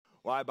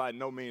Well, I by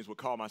no means would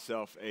call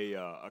myself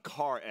a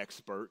car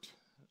expert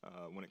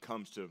when it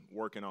comes to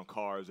working on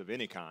cars of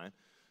any kind.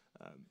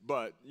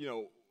 But,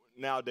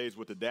 nowadays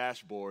with the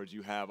dashboards,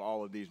 you have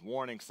all of these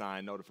warning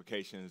sign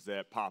notifications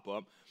that pop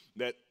up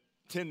that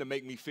tend to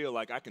make me feel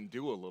like I can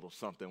do a little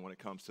something when it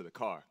comes to the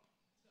car.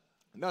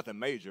 Nothing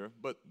major,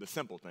 but the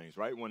simple things,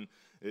 right? When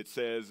it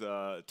says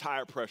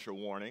tire pressure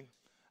warning,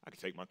 I can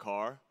take my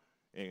car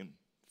and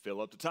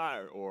fill up the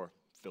tire,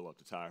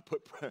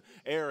 put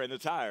air in the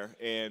tire,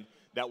 and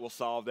that will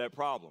solve that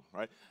problem,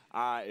 right?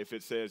 If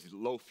it says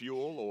low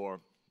fuel or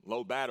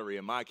low battery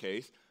in my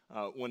case,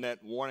 when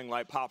that warning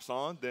light pops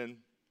on, then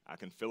I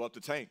can fill up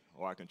the tank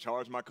or I can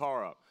charge my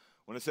car up.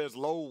 When it says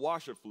low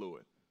washer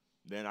fluid,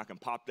 then I can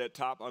pop that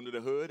top under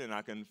the hood and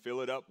I can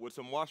fill it up with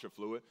some washer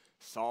fluid.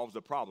 Solves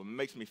the problem. It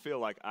makes me feel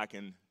like I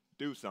can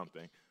do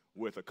something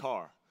with a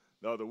car.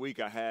 The other week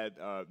I had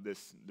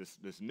this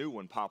new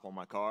one pop on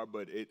my car,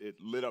 but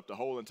it lit up the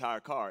whole entire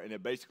car, and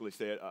it basically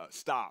said,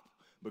 stop,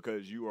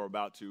 because you are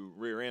about to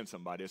rear end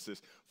somebody. It's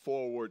this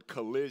forward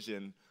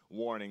collision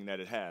warning that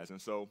it has.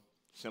 And so,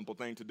 simple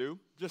thing to do,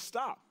 just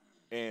stop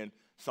and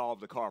solve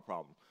the car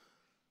problem.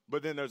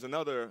 But then there's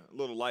another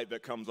little light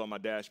that comes on my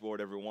dashboard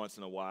every once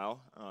in a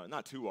while,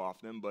 not too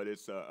often, but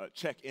it's a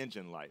check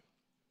engine light.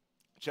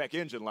 Check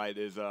engine light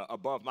is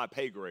above my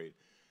pay grade.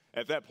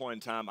 At that point in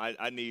time,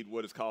 I need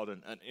what is called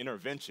an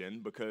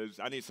intervention, because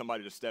I need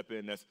somebody to step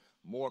in that's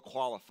more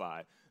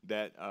qualified,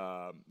 that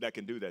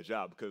can do that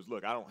job. Because,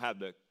 look, I don't have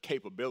the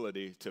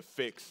capability to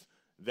fix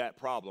that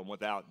problem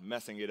without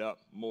messing it up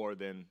more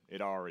than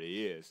it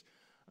already is.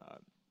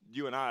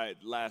 You and I,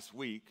 last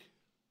week,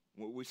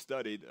 we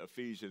studied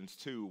Ephesians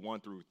 2, 1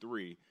 through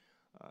 3,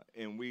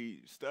 and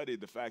we studied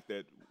the fact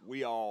that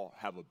we all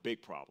have a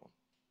big problem.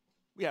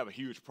 We have a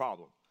huge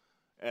problem.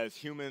 As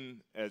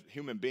human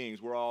beings,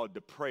 we're all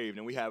depraved,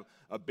 and we have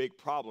a big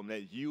problem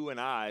that you and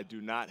I do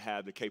not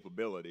have the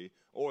capability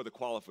or the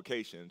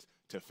qualifications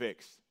to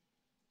fix.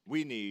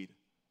 We need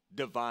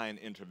divine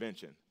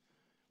intervention.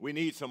 We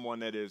need someone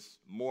that is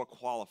more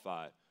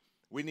qualified.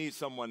 We need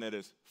someone that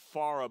is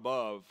far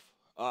above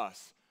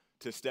us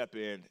to step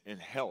in and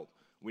help.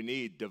 We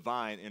need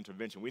divine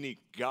intervention. We need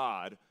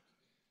God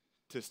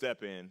to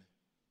step in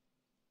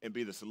and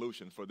be the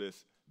solution for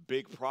this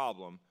big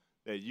problem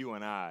that you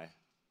and I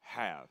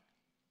have.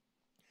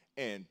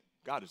 And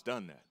God has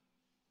done that.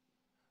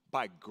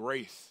 By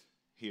grace,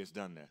 he has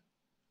done that.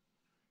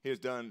 He has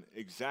done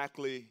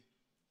exactly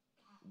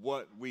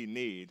what we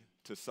need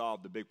to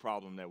solve the big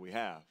problem that we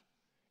have,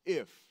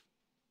 if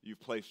you've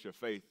placed your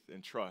faith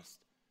and trust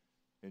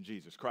in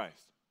Jesus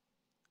Christ.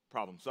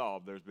 Problem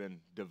solved. There's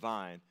been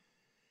divine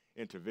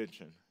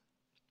intervention.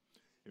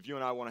 If you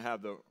and I want to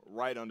have the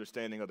right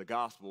understanding of the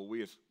gospel,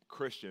 we as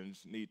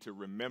Christians need to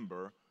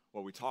remember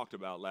what we talked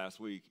about last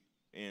week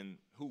in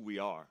who we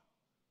are.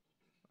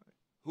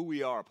 Who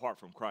we are apart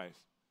from Christ.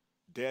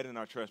 Dead in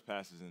our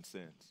trespasses and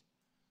sins.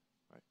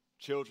 Right?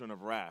 Children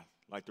of wrath,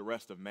 like the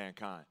rest of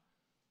mankind.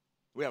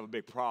 We have a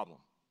big problem.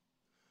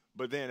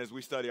 But then as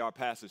we study our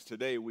passage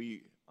today,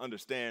 we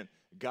understand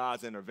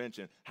God's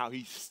intervention, how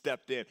he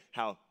stepped in,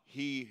 how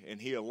he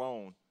and he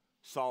alone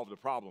solved the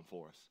problem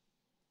for us.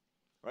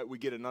 Right? We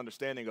get an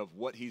understanding of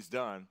what he's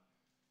done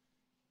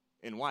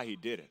and why he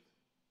did it.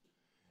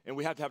 And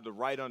we have to have the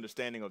right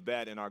understanding of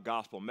that in our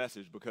gospel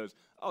message, because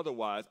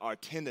otherwise our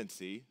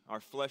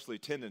fleshly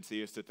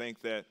tendency is to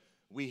think that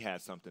we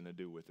had something to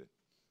do with it.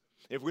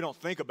 If we don't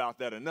think about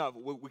that enough,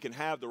 we can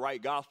have the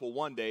right gospel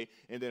one day,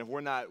 and then if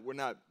we're not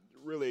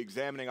really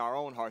examining our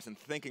own hearts and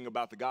thinking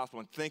about the gospel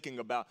and thinking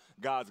about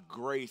God's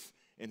grace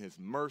and his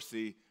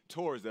mercy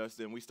towards us,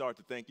 then we start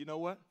to think, you know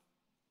what?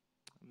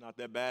 I'm not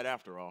that bad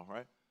after all,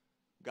 right?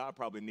 God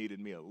probably needed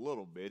me a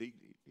little bit.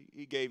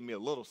 He gave me a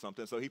little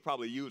something, so he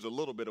probably used a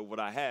little bit of what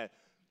I had.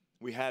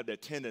 We have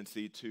that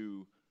tendency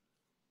to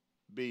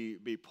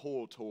be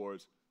pulled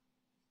towards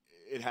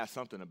it has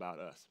something about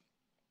us.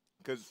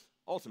 Because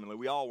ultimately,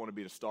 we all want to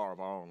be the star of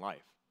our own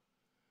life.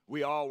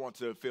 We all want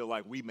to feel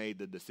like we made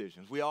the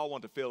decisions. We all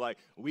want to feel like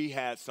we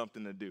had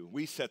something to do.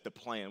 We set the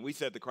plan. We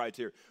set the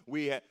criteria.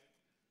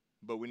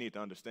 But we need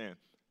to understand,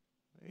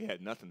 he had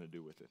nothing to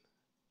do with it.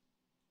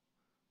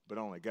 But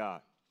only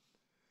God.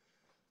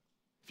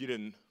 If you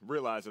didn't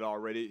realize it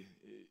already,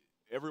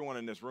 everyone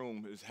in this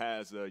room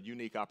has a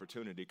unique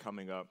opportunity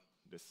coming up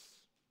this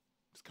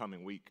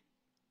coming week.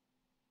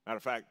 Matter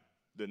of fact,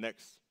 the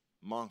next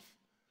month.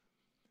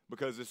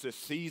 Because it's this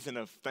season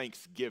of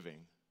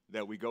Thanksgiving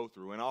that we go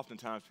through. And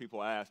oftentimes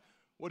people ask,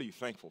 what are you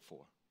thankful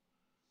for?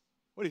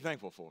 What are you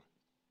thankful for?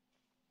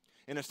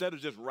 And instead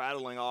of just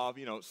rattling off,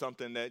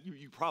 something that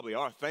you probably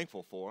are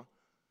thankful for,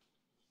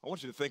 I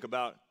want you to think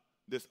about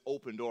this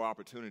open door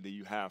opportunity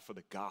you have for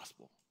the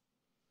gospel.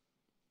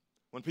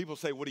 When people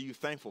say, what are you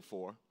thankful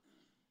for?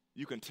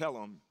 You can tell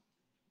them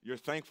you're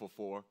thankful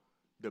for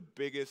the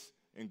biggest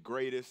and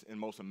greatest and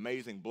most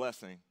amazing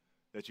blessing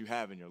that you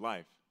have in your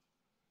life,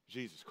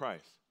 Jesus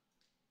Christ.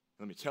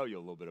 Let me tell you a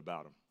little bit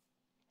about him.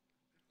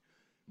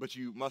 But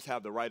you must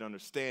have the right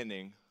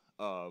understanding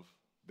of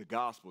the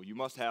gospel. You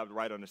must have the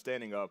right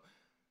understanding of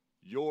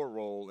your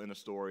role in the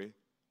story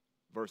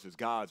versus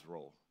God's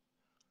role.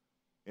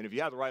 And if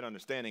you have the right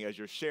understanding as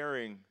you're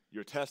sharing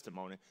your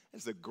testimony,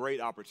 it's a great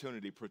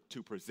opportunity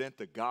to present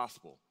the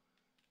gospel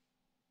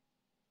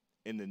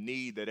and the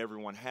need that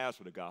everyone has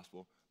for the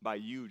gospel by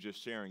you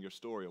just sharing your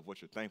story of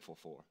what you're thankful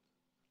for.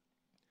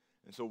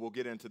 And so we'll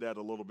get into that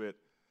a little bit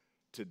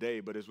today,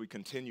 but as we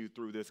continue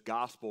through this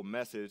gospel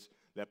message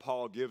that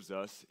Paul gives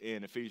us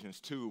in Ephesians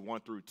 2,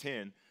 1 through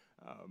 10,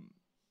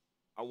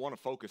 I want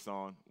to focus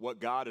on what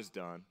God has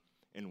done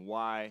and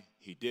why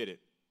he did it,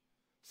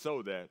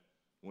 so that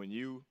when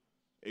you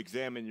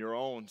examine your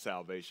own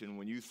salvation,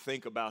 when you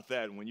think about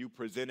that, and when you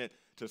present it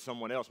to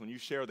someone else, when you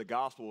share the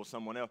gospel with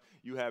someone else,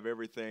 you have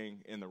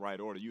everything in the right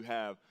order. You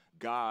have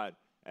God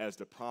as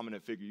the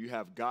prominent figure. You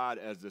have God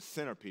as the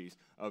centerpiece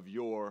of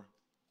your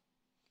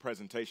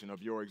presentation,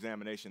 of your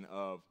examination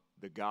of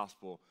the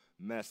gospel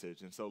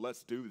message. And so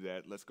let's do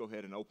that. Let's go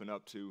ahead and open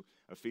up to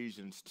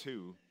Ephesians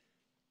 2.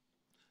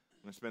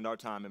 I'm going to spend our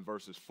time in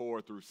verses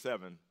 4 through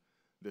 7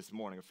 this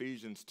morning.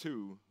 Ephesians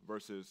 2,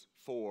 verses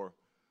 4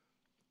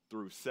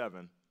 through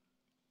 7.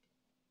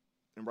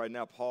 And right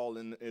now, Paul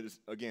is,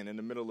 again, in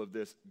the middle of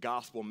this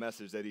gospel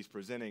message that he's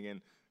presenting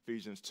in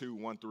Ephesians 2,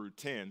 1 through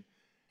 10.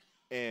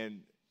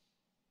 And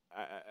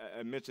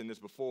I mentioned this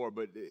before,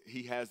 but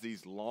he has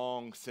these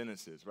long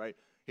sentences, right?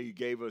 He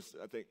gave us,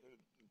 I think,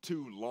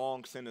 2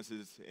 long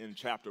sentences in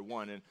chapter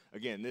 1. And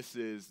again, this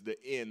is the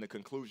end, the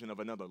conclusion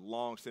of another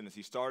long sentence.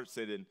 He starts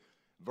it in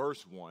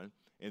verse 1,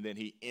 and then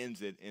he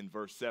ends it in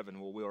verse 7.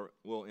 Well,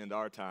 we'll end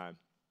our time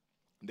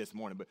this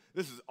morning. But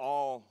this is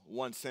all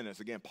one sentence.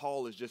 Again,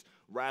 Paul is just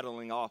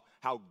rattling off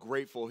how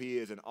grateful he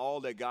is and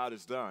all that God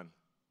has done.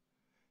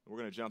 We're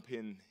going to jump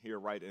in here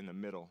right in the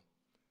middle.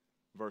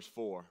 Verse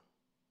 4.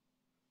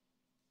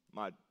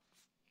 My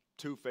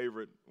 2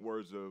 favorite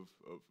words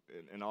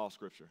in all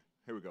Scripture.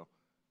 Here we go.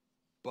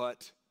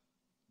 But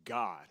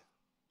God.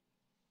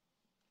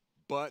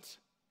 But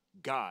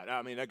God.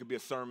 I mean, that could be a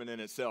sermon in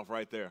itself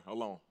right there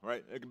alone,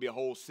 right? It could be a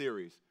whole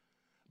series.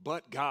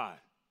 But God.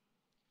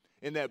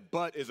 And that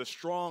but is a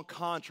strong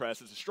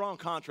contrast. It's a strong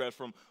contrast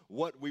from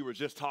what we were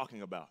just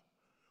talking about.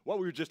 What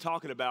we were just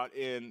talking about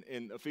in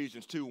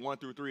Ephesians 2, 1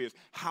 through 3 is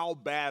how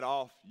bad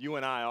off you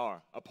and I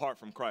are apart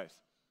from Christ.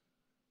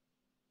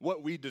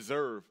 What we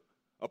deserve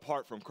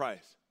apart from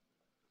Christ.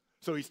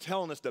 So he's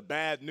telling us the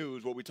bad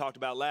news, what we talked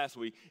about last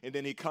week, and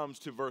then he comes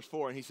to verse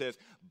 4 and he says,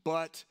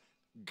 but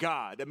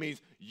God. That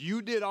means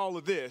you did all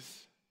of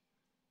this,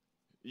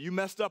 you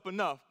messed up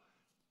enough,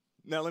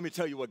 now let me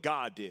tell you what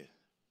God did.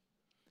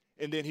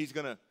 And then he's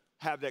going to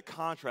have that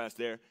contrast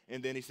there,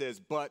 and then he says,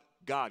 but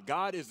God.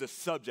 God is the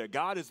subject.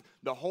 God is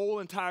the whole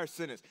entire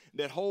sentence,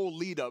 that whole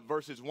lead up,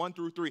 verses 1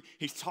 through 3,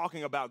 he's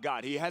talking about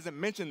God. He hasn't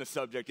mentioned the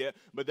subject yet,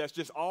 but that's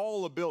just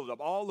all the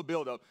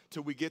build-up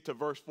till we get to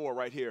verse 4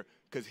 right here,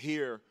 because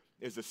here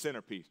is the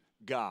centerpiece,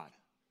 God.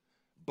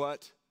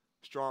 But,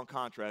 strong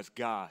contrast,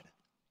 God,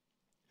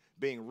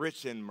 being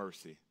rich in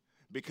mercy,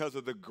 because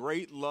of the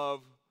great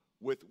love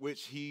with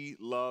which he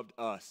loved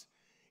us,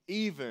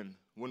 even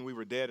when we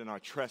were dead in our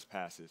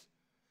trespasses,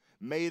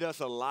 made us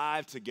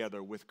alive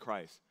together with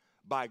Christ.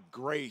 By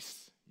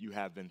grace you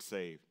have been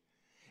saved,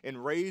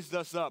 and raised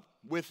us up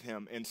with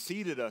him and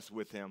seated us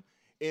with him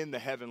in the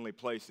heavenly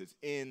places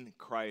in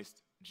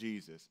Christ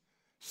Jesus,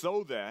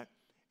 so that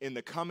in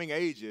the coming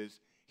ages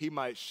he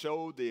might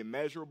show the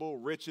immeasurable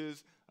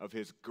riches of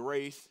his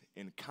grace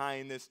and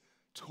kindness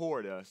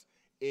toward us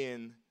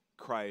in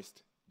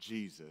Christ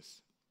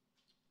Jesus.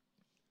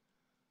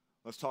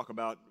 Let's talk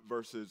about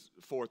verses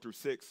 4 through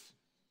 6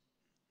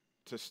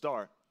 to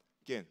start.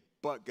 Again,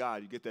 but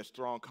God, you get that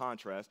strong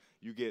contrast.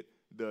 You get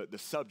the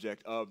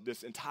subject of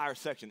this entire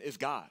section is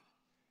God.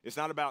 It's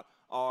not about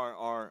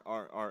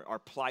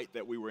our plight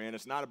that we were in.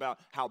 It's not about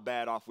how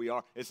bad off we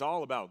are. It's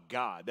all about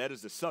God. That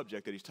is the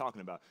subject that he's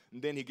talking about.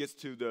 And then he gets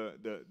to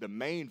the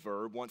main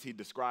verb once he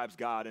describes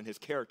God and his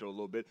character a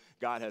little bit.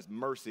 God has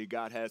mercy.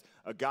 God has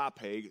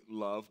agape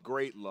love,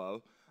 great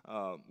love,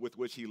 with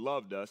which he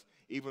loved us,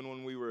 even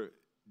when we were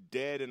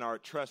dead in our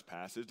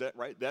trespasses.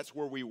 That's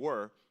where we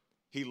were.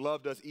 He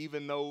loved us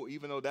even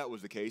though that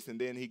was the case.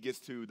 And then he gets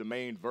to the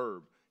main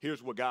verb.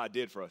 Here's what God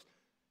did for us.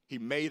 He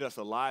made us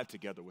alive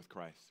together with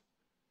Christ.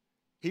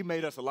 He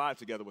made us alive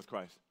together with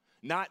Christ.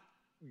 Not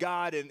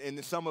God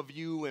and some of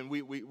you, and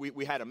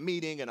we had a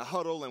meeting and a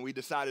huddle, and we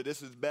decided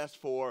this is best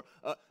for,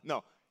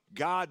 no.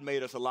 God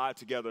made us alive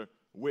together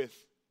with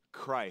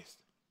Christ.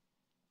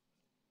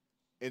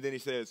 And then he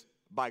says,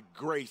 by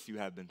grace you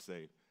have been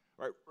saved.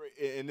 Right?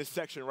 In this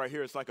section right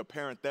here, it's like a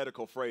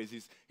parenthetical phrase.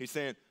 He's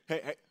saying,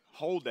 hey,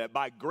 hold that.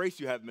 By grace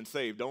you have been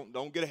saved.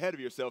 Don't get ahead of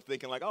yourself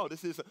thinking like, oh,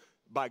 this is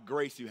by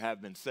grace you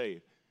have been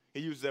saved. He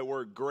uses that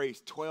word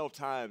grace 12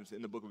 times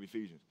in the book of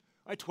Ephesians.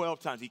 Right? 12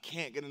 times. He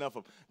can't get enough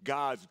of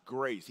God's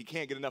grace. He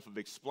can't get enough of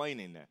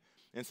explaining that.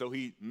 And so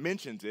he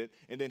mentions it,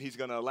 and then he's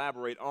going to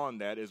elaborate on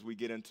that as we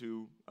get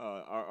into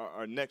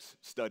our next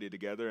study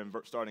together, and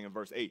starting in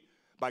verse 8.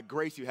 By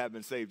grace you have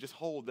been saved. Just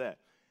hold that.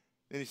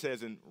 Then he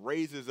says, and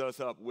raises us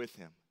up with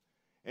him,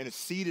 and has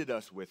seated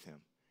us with him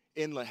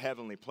in the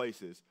heavenly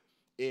places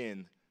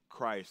in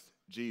Christ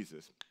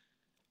Jesus.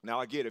 Now,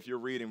 I get if you're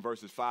reading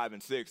verses 5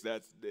 and 6,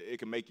 it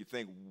can make you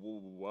think,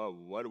 whoa,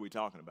 what are we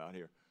talking about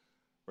here?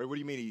 Right? What do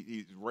you mean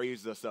he's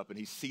raised us up and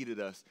he seated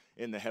us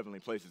in the heavenly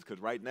places? Because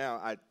right now,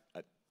 I'm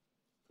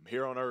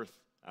here on earth.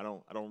 I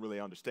don't really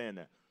understand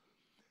that.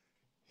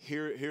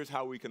 Here's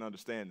how we can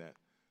understand that.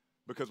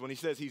 Because when he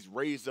says he's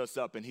raised us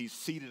up and he's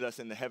seated us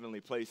in the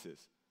heavenly places,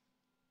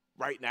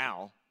 right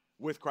now,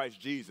 with Christ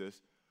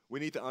Jesus, we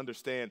need to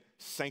understand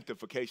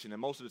sanctification. And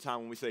most of the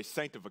time when we say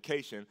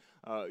sanctification,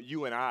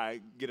 you and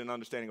I get an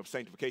understanding of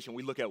sanctification.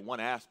 We look at one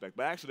aspect.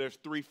 But actually, there's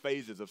 3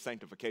 phases of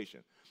sanctification.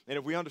 And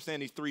if we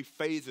understand these 3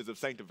 phases of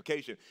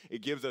sanctification,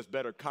 it gives us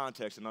better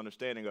context and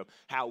understanding of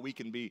how we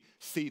can be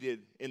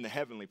seated in the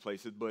heavenly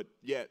places, but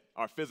yet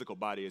our physical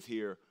body is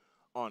here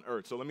on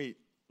earth. So let me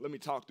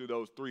talk through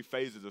those 3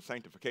 phases of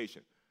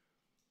sanctification.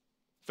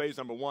 Phase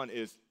number 1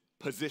 is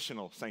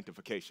positional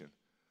sanctification.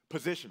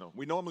 Positional.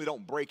 We normally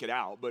don't break it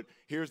out, but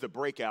here's the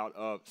breakout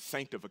of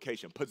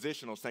sanctification.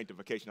 Positional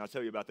sanctification. I'll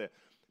tell you about that.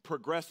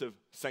 Progressive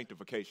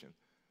sanctification.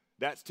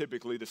 That's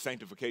typically the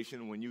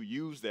sanctification. When you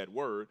use that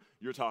word,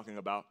 you're talking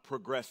about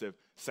progressive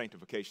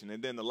sanctification.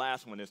 And then the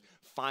last one is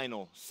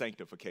final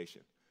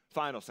sanctification.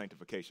 Final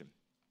sanctification.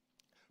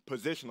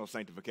 Positional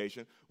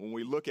sanctification, when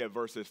we look at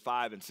verses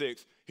 5 and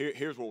 6,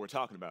 here's what we're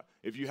talking about.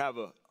 If you have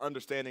an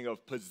understanding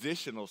of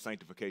positional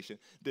sanctification,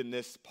 then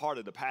this part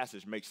of the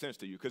passage makes sense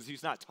to you, because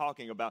he's not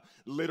talking about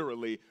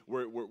literally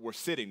we're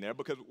sitting there,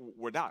 because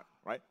we're not,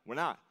 right? We're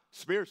not.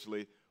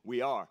 Spiritually,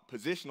 we are.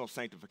 Positional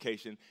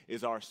sanctification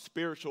is our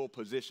spiritual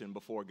position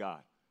before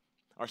God.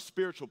 Our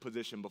spiritual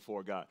position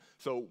before God.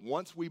 So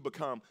once we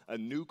become a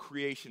new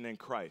creation in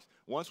Christ,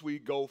 once we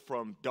go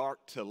from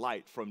dark to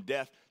light, from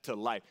death to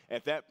life,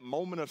 at that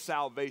moment of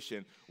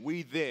salvation,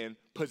 we then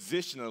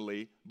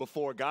positionally,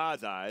 before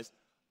God's eyes,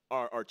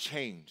 are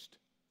changed.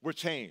 We're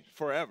changed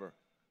forever.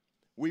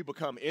 We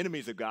become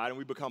enemies of God and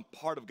we become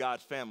part of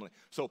God's family.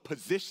 So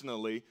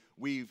positionally,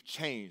 we've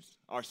changed.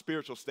 Our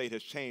spiritual state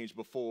has changed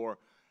before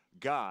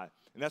God.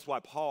 And that's why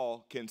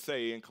Paul can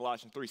say in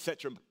Colossians 3,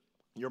 set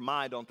your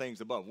mind on things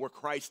above, where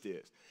Christ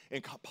is.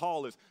 And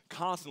Paul is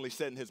constantly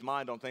setting his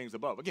mind on things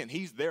above. Again,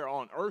 he's there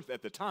on earth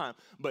at the time,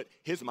 but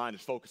his mind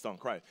is focused on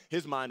Christ.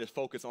 His mind is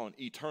focused on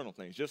eternal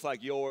things, just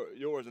like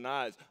yours and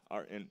eyes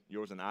are in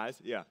yours and eyes.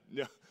 Yeah,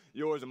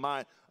 yours and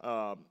my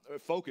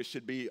focus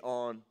should be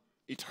on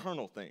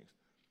eternal things,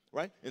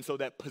 right? And so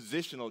that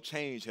positional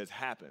change has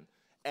happened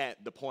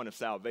at the point of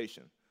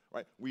salvation.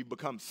 Right? We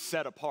become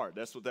set apart.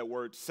 That's what that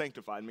word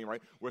sanctified means,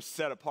 right? We're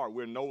set apart.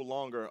 We're no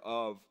longer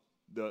of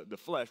the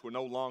flesh. We're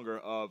no longer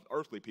of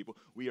earthly people.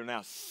 We are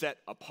now set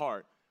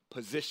apart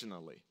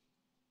positionally,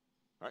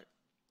 right?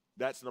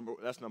 That's number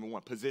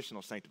 1,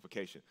 positional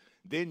sanctification.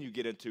 Then you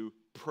get into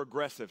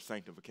progressive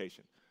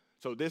sanctification.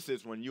 So this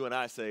is when you and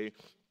I say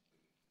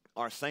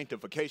our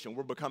sanctification,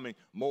 we're becoming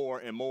more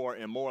and more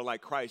and more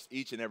like Christ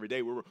each and every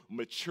day. We're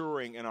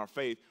maturing in our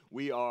faith.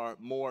 We are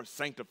more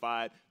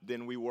sanctified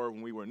than we were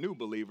when we were new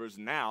believers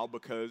now,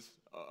 because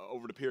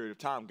over the period of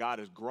time, God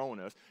has grown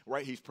us,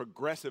 right? He's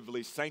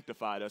progressively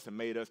sanctified us and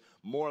made us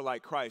more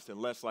like Christ and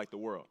less like the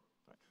world.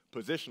 Right?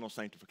 Positional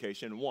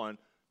sanctification,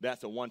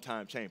 that's a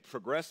one-time change.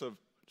 Progressive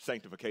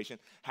sanctification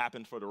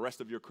happens for the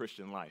rest of your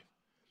Christian life.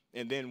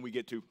 And then we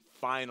get to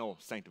final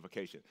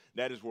sanctification.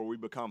 That is where we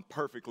become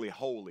perfectly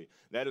holy.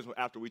 That is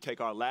after we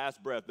take our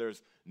last breath,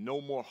 there's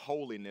no more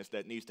holiness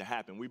that needs to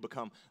happen. We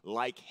become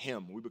like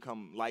him. We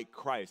become like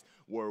Christ,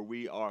 where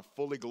we are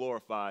fully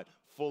glorified,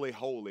 fully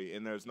holy,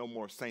 and there's no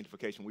more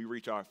sanctification. We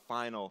reach our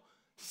final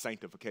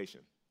sanctification.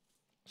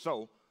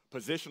 So,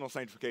 positional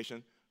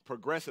sanctification,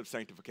 progressive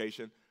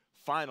sanctification,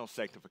 final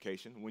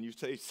sanctification. When you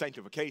say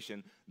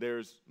sanctification,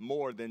 there's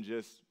more than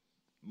just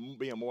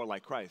being more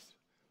like Christ.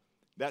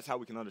 That's how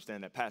we can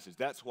understand that passage.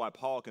 That's why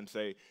Paul can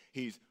say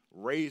he's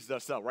raised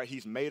us up, right?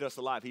 He's made us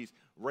alive. He's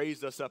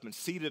raised us up and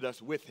seated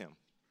us with him.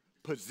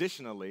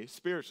 Positionally,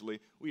 spiritually,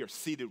 we are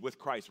seated with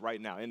Christ right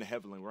now in the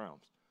heavenly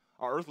realms.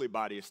 Our earthly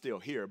body is still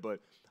here,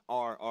 but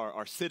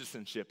our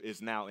citizenship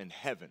is now in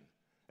heaven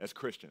as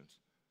Christians.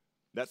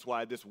 That's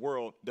why this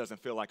world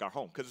doesn't feel like our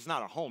home, because it's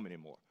not our home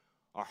anymore.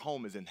 Our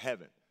home is in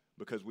heaven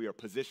because we are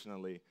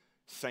positionally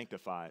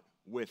sanctified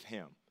with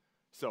him.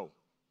 So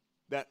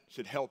that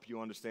should help you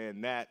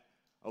understand that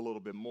a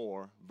little bit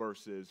more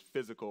versus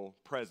physical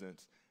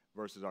presence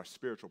versus our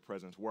spiritual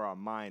presence, where our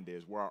mind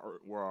is, where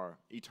our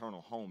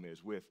eternal home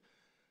is with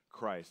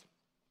Christ.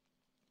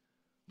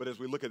 But as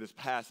we look at this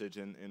passage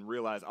and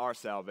realize our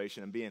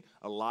salvation and being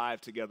alive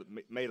together,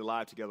 made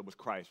alive together with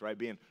Christ, right?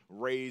 Being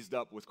raised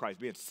up with Christ,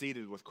 being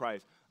seated with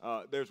Christ,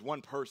 there's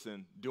one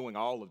person doing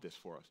all of this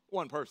for us.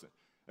 One person.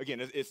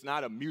 Again, it's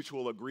not a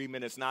mutual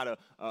agreement. It's not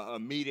a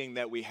meeting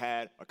that we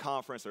had, a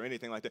conference or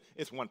anything like that.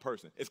 It's one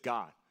person. It's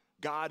God.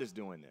 God is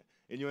doing that.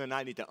 And you and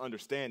I need to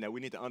understand that. We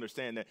need to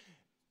understand that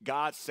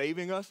God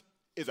saving us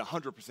is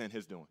 100%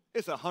 his doing.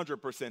 It's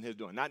 100% his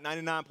doing. Not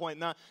 99.9,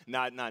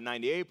 not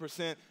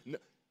 98%,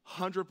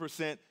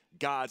 100%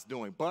 God's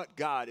doing. But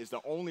God is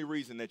the only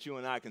reason that you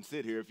and I can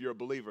sit here, if you're a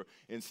believer,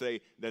 and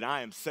say that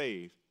I am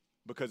saved,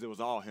 because it was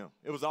all him.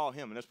 It was all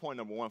him. And that's point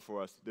number one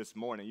for us this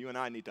morning. You and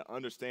I need to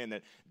understand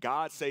that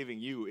God saving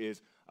you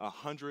is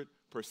 100%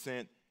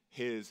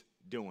 his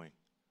doing.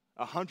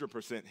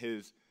 100%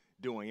 his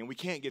doing. And we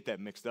can't get that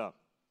mixed up.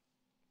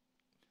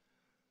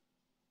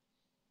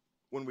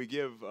 When we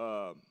give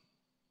all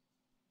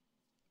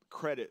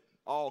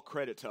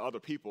credit to other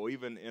people,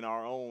 even in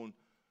our own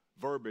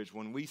verbiage,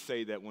 when we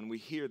say that, when we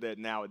hear that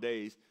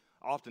nowadays,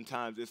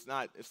 oftentimes it's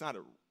not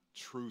a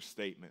true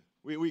statement.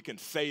 We can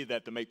say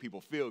that to make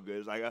people feel good.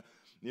 It's like,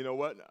 you know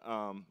what?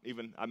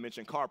 Even I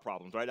mentioned car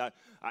problems, right?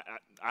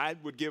 I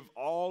would give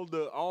all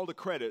the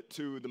credit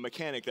to the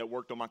mechanic that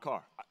worked on my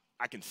car.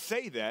 I can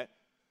say that,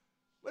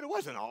 but it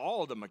wasn't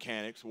all the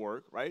mechanics'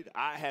 work, right?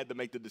 I had to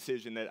make the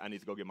decision that I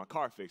need to go get my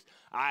car fixed.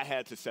 I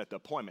had to set the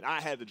appointment.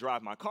 I had to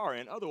drive my car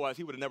in. Otherwise,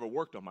 he would have never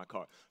worked on my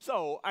car.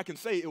 So I can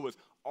say it was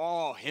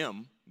all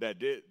him that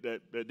did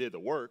the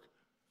work,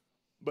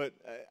 but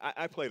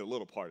I played a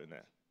little part in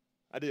that.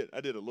 I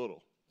did a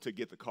little to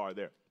get the car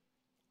there.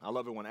 I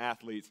love it when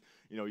athletes,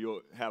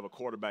 you'll have a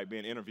quarterback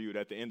being interviewed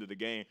at the end of the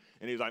game,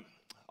 and he's like,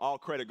 all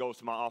credit goes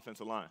to my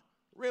offensive line.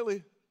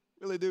 Really?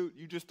 Really, dude?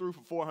 You just threw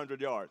for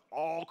 400 yards.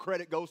 All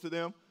credit goes to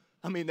them?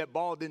 I mean, that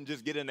ball didn't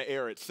just get in the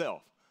air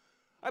itself.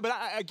 But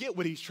I get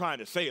what he's trying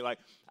to say. Like,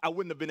 I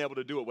wouldn't have been able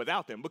to do it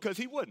without them, because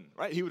he wouldn't,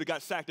 right? He would have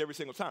got sacked every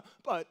single time.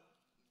 But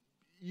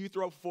you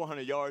throw for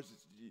 400 yards,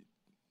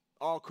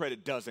 all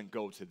credit doesn't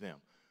go to them.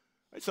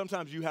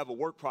 Sometimes you have a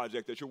work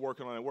project that you're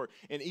working on at work,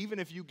 and even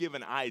if you give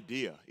an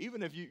idea,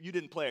 even if you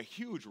didn't play a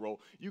huge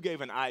role, you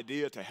gave an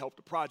idea to help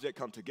the project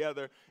come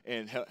together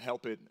and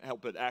help it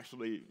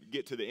actually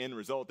get to the end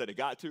result that it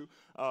got to,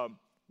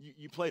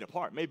 you played a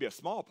part. Maybe a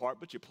small part,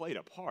 but you played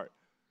a part.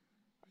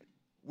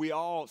 We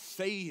all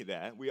say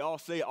that. We all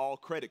say all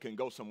credit can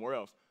go somewhere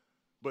else,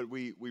 but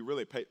we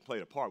really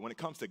played a part. When it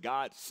comes to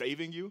God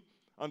saving you,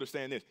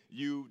 understand this: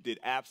 you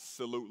did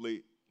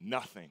absolutely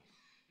nothing.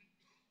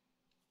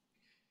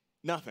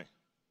 Nothing.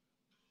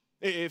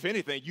 If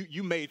anything,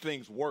 you made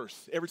things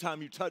worse. Every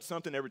time you touched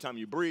something, every time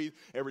you breathed,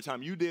 every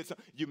time you did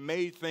something, you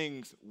made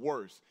things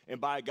worse. And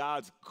by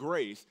God's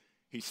grace,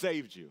 he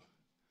saved you.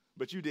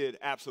 But you did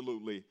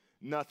absolutely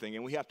nothing.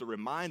 And we have to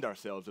remind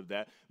ourselves of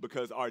that,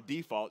 because our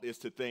default is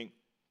to think,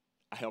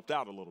 I helped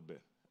out a little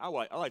bit. I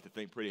like to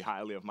think pretty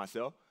highly of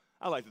myself.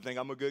 I like to think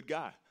I'm a good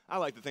guy. I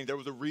like to think there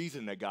was a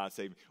reason that God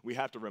saved me. We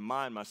have to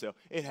remind myself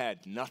it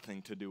had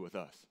nothing to do with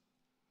us.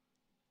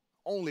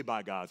 Only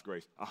by God's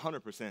grace,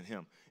 100%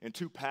 him. And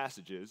two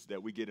passages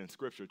that we get in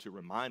Scripture to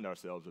remind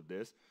ourselves of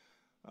this,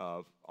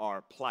 of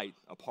our plight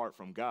apart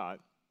from God.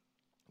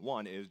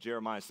 One is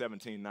Jeremiah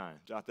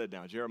 17:9. Jot that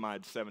down, Jeremiah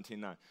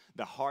 17:9.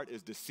 The heart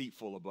is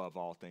deceitful above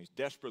all things,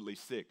 desperately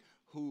sick.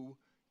 Who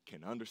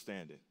can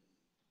understand it?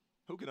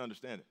 Who can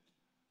understand it?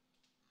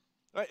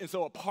 Right? And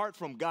so apart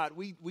from God,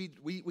 we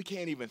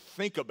can't even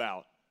think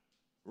about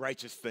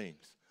righteous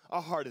things.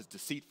 Our heart is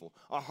deceitful.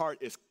 Our heart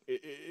is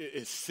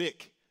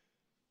sick.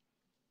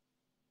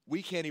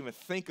 We can't even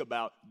think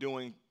about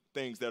doing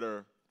things that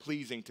are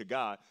pleasing to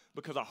God,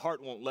 because our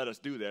heart won't let us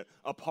do that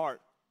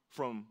apart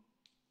from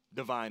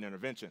divine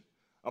intervention,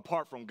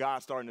 apart from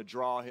God starting to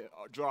draw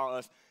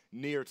us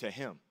near to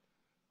him.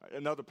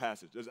 Another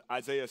passage is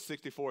Isaiah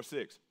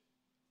 64:6.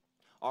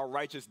 Our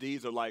righteous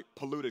deeds are like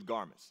polluted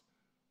garments,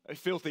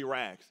 filthy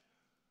rags.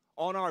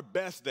 On our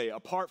best day,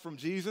 apart from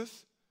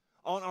Jesus,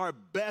 on our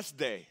best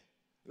day,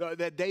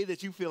 that day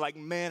that you feel like,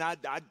 man, I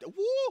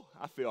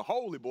feel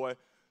holy, boy.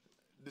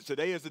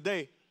 Today is the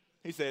day.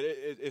 He said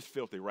it's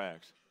filthy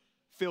rags.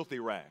 Filthy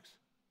rags.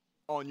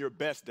 On your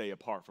best day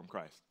apart from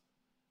Christ.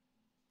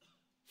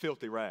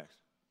 Filthy rags.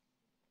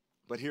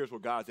 But here's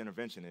what God's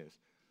intervention is.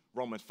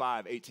 Romans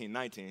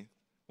 5:18-19.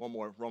 One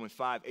more. Romans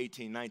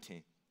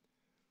 5:18-19.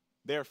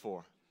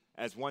 Therefore,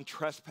 as one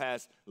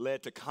trespass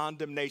led to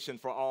condemnation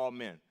for all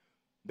men.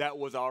 That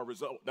was our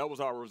result. That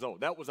was our result.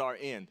 That was our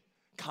end.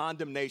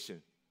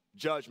 Condemnation,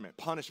 judgment,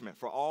 punishment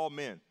for all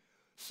men.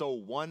 So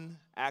one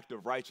act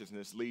of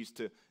righteousness leads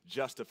to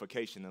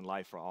justification in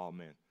life for all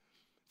men.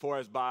 For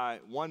as by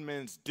one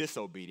man's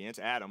disobedience,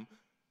 Adam,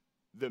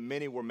 the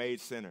many were made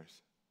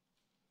sinners.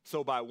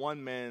 So by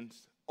one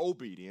man's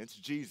obedience,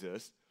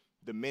 Jesus,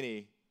 the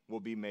many will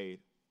be made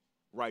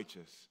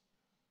righteous.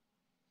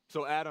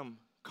 So Adam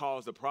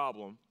caused a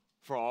problem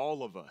for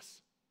all of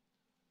us.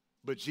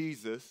 But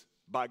Jesus,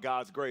 by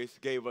God's grace,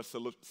 gave us a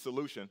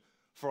solution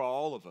for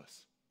all of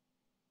us.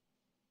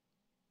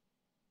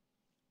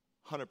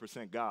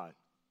 100% God.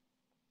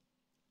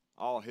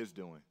 All his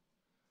doing.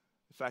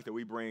 The fact that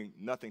we bring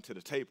nothing to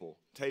the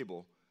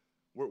table,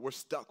 we're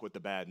stuck with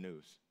the bad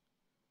news.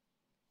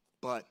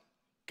 But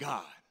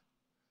God.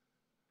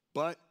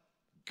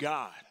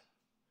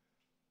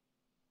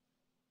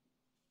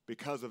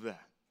 Because of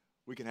that,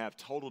 we can have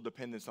total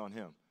dependence on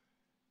him.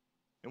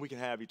 And we can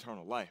have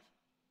eternal life.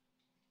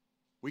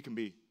 We can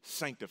be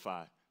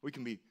sanctified. We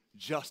can be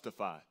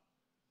justified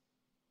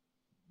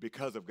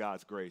because of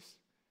God's grace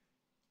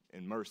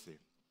and mercy.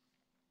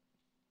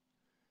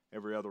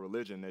 Every other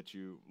religion that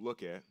you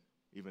look at,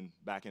 even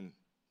back in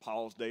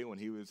Paul's day when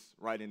he was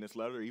writing this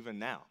letter, even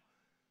now,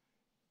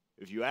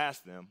 if you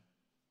ask them,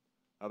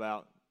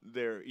 about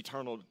their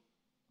eternal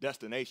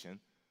destination,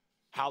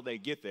 how they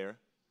get there,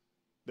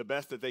 the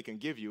best that they can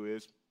give you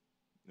is,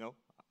 I'm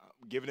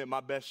giving it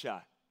my best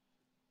shot.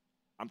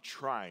 I'm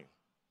trying.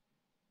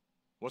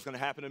 What's going to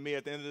happen to me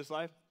at the end of this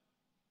life?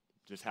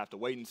 Just have to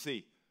wait and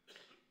see.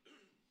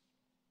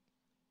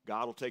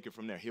 God will take it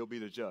from there. He'll be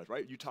the judge,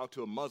 right? You talk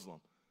to a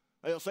Muslim,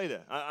 they'll say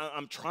that.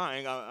 I'm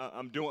trying.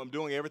 I'm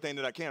doing everything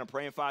that I can. I'm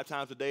praying 5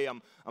 times a day.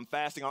 I'm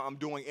fasting. I'm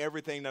doing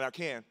everything that I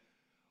can.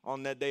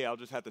 On that day, I'll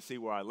just have to see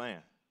where I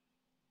land.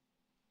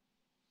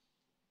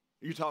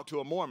 You talk to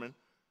a Mormon,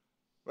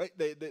 right?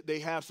 They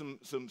have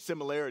some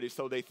similarities,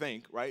 so they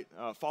think, right?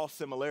 False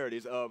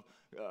similarities of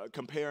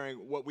comparing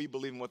what we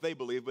believe and what they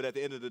believe. But at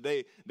the end of the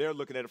day, they're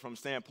looking at it from a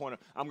standpoint of,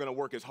 I'm going to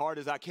work as hard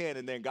as I can,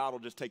 and then God will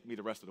just take me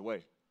the rest of the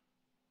way.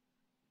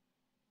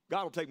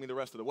 God will take me the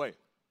rest of the way.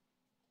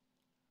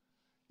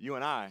 You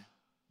and I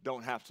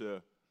don't have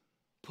to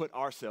put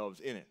ourselves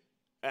in it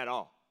at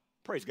all.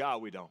 Praise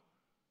God, we don't.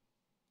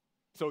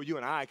 So you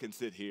and I can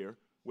sit here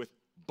with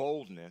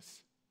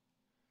boldness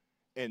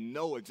and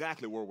know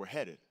exactly where we're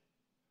headed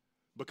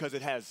because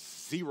it has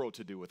zero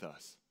to do with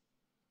us.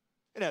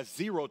 It has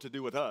zero to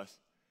do with us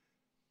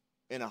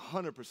and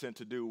 100%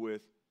 to do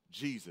with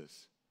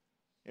Jesus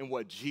and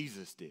what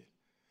Jesus did.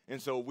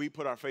 And so we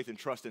put our faith and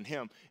trust in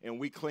him, and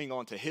we cling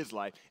on to his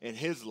life,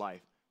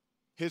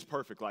 his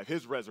perfect life,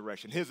 his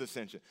resurrection, his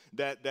ascension,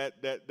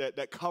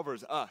 that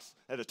covers us,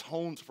 that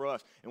atones for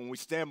us. And when we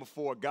stand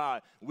before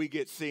God, we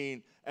get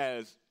seen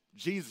as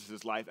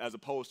Jesus' life as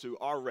opposed to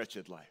our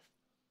wretched life.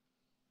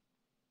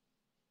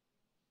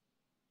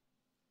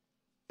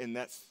 And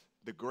that's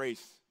the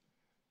grace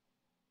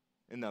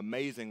and the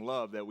amazing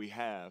love that we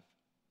have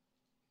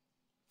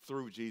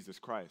through Jesus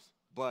Christ.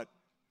 But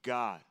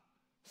God,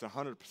 it's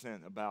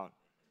 100% about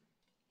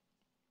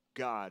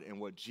God and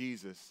what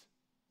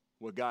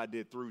God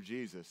did through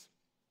Jesus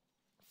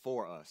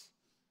for us.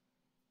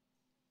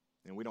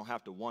 And we don't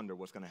have to wonder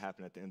what's going to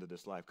happen at the end of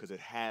this life because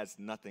it has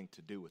nothing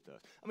to do with us.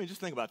 I mean,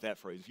 just think about that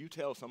phrase. If you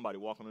tell somebody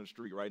walking on the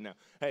street right now,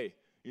 hey,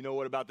 you know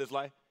what about this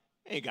life?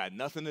 It ain't got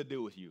nothing to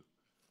do with you.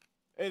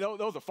 Hey,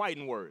 those are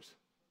fighting words,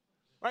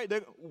 right?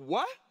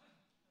 What?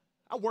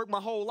 I worked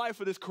my whole life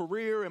for this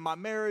career and my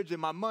marriage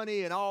and my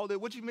money and all that.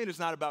 What do you mean it's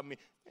not about me?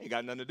 It ain't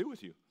got nothing to do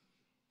with you.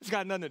 It's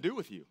got nothing to do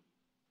with you.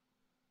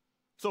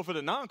 So for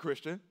the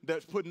non-Christian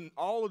that's putting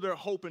all of their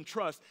hope and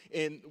trust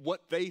in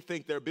what they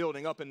think they're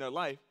building up in their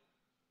life,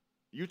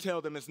 you tell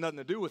them it's nothing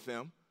to do with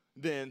them,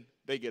 then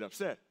they get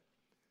upset.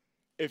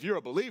 If you're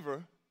a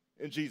believer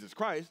in Jesus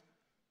Christ,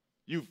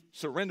 you've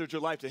surrendered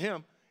your life to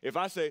him. If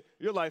I say,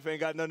 your life ain't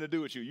got nothing to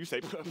do with you, you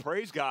say,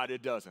 praise God,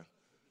 it doesn't.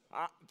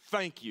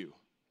 Thank you.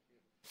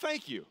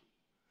 Thank you.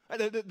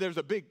 There's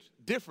a big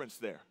difference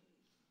there.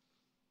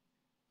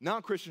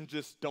 Non-Christians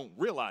just don't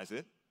realize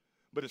it,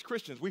 but as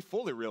Christians, we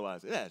fully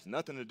realize it has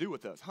nothing to do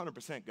with us,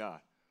 100% God.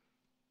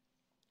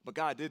 But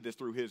God did this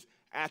through his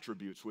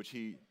attributes, which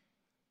he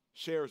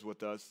shares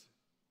with us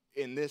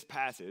in this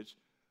passage,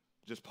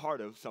 just part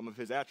of some of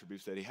his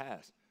attributes that he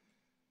has.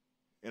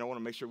 And I want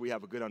to make sure we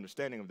have a good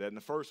understanding of that. And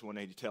the first one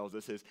that he tells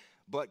us is,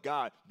 but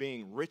God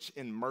being rich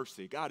in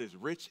mercy. God is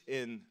rich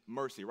in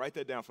mercy. Write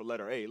that down for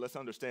letter A. Let's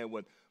understand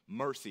what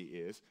mercy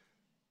is.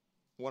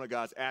 One of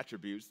God's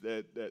attributes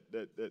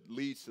that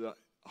leads to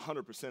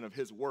 100% of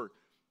his work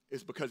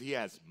is because he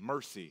has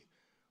mercy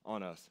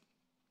on us.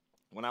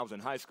 When I was in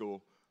high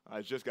school,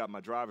 I just got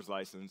my driver's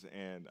license,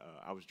 and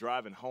I was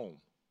driving home.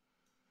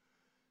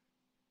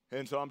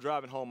 And so I'm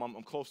driving home.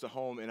 I'm close to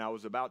home, and I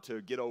was about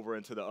to get over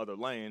into the other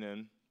lane,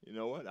 and you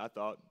know what? I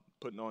thought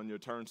putting on your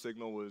turn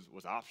signal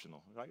was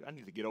optional. I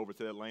need to get over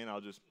to that lane.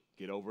 I'll just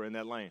get over in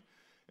that lane.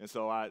 And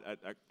so I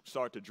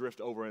start to drift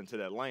over into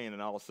that lane,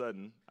 and all of a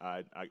sudden,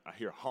 I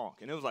hear a honk.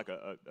 And it was like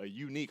a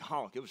unique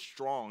honk. It was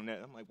strong.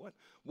 I'm like,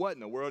 what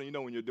in the world? You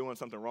know, when you're doing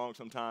something wrong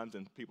sometimes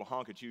and people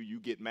honk at you, you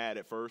get mad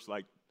at first,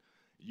 like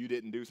you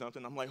didn't do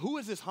something. I'm like, who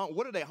is this honk?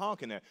 What are they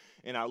honking at?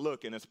 And I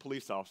look, and it's a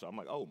police officer. I'm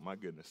like, oh, my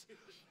goodness.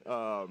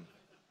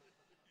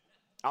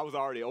 I was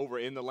already over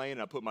in the lane,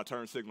 and I put my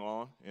turn signal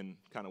on and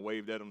kind of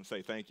waved at him and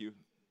say thank you.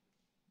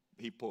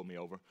 He pulled me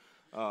over.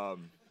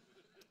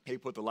 He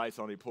put the lights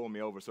on, he pulled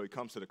me over, so he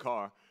comes to the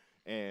car,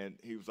 and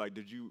he was like,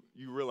 did you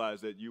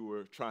realize that you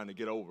were trying to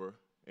get over,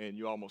 and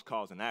you almost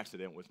caused an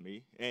accident with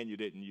me, and you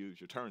didn't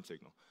use your turn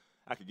signal?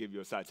 I could give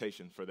you a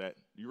citation for that.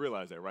 You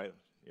realize that, right?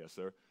 Yes,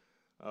 sir.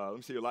 Let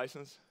me see your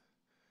license.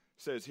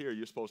 It says here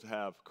you're supposed to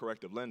have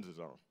corrective lenses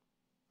on.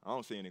 I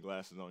don't see any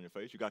glasses on your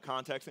face. You got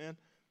contacts in?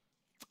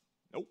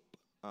 Nope.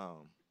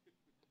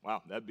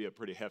 Wow, that'd be a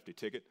pretty hefty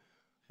ticket.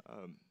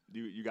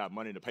 You got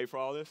money to pay for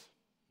all this?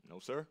 No,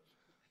 sir.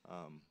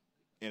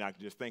 And I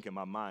can just think in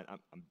my mind,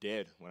 I'm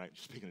dead.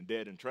 Speaking of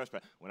dead and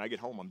trespass, when I get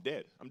home, I'm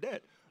dead. I'm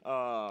dead.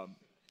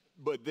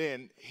 But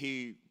then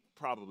he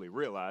probably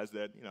realized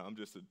that, I'm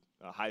just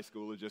a high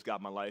schooler, just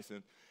got my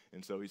license.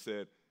 And so he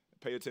said,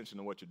 pay attention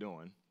to what you're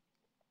doing.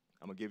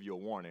 I'm going to give you a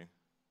warning.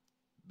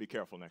 Be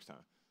careful next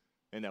time.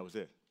 And that was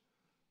it.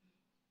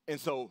 And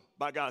so,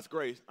 by God's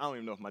grace, I don't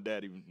even know if my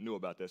dad even knew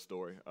about that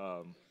story.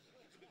 But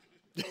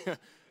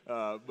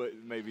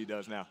maybe he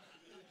does now.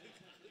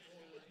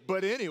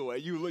 But anyway,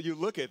 you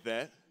look at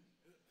that,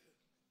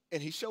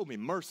 and he showed me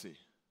mercy.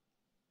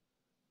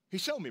 He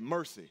showed me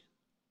mercy.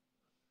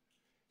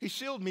 He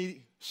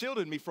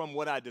shielded me from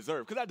what I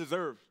deserved, because I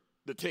deserved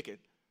the ticket.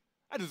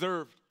 I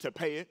deserved to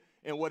pay it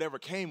and whatever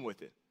came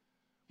with it.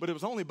 But it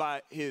was only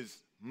by his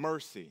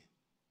mercy.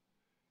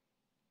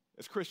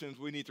 As Christians,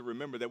 we need to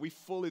remember that we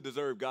fully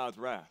deserve God's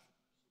wrath.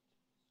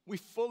 We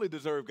fully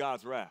deserve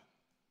God's wrath.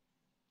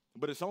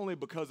 But it's only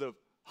because of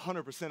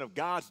 100% of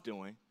God's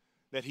doing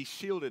that he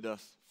shielded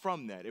us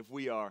from that if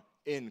we are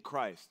in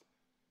Christ.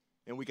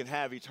 And we can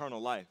have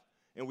eternal life.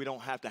 And we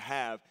don't have to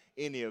have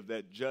any of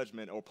that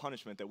judgment or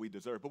punishment that we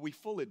deserve. But we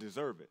fully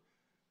deserve it.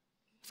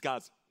 It's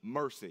God's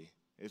mercy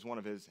is one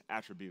of his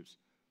attributes.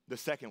 The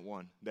second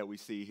one that we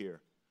see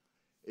here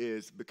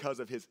is because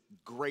of his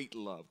great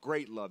love.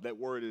 Great love. That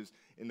word is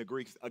in the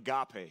Greek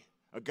agape.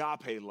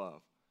 Agape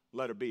love.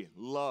 Letter B.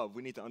 Love.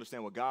 We need to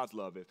understand what God's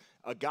love is.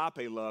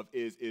 Agape love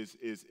is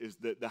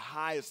the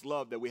highest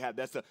love that we have.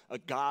 That's a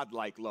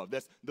God-like love.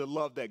 That's the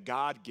love that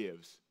God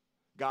gives.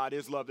 God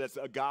is love. That's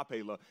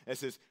agape love.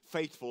 That's his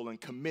faithful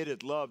and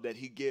committed love that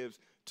he gives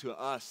to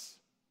us.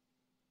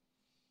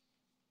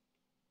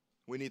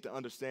 We need to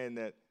understand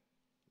that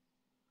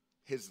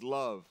his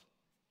love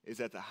is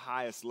at the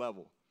highest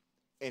level.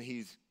 And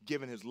he's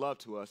given his love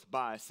to us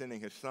by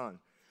sending his son.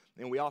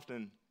 And we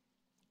often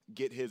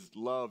get his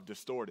love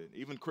distorted.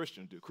 Even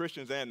Christians do.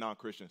 Christians and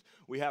non-Christians.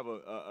 We have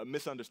a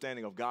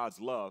misunderstanding of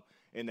God's love,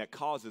 and that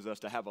causes us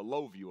to have a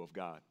low view of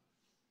God.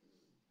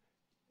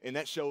 And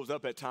that shows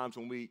up at times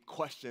when we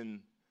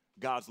question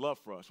God's love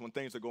for us. When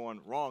things are going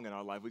wrong in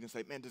our life, we can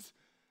say, man,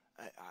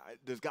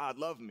 does God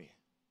love me?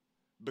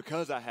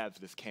 Because I have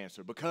this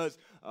cancer, because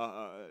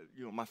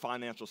my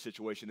financial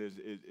situation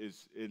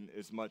is in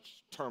as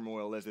much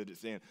turmoil as it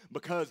is in,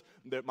 because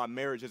my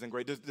marriage isn't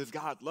great, does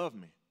God love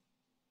me?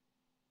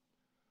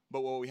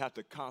 But what we have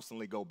to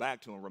constantly go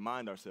back to and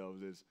remind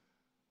ourselves is,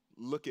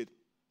 look at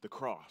the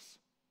cross.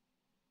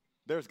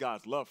 There's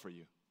God's love for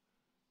you,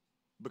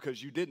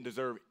 because you didn't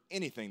deserve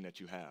anything that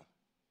you have.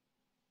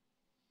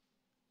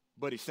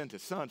 But he sent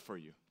his son for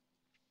you.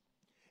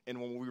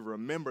 And when we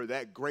remember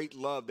that great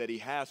love that he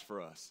has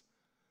for us,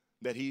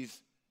 that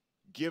he's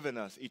given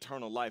us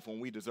eternal life when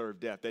we deserve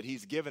death, that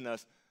he's given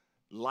us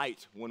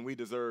light when we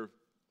deserve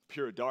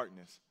pure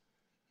darkness,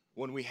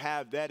 when we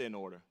have that in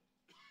order,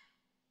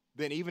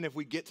 then even if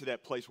we get to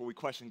that place where we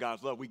question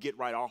God's love, we get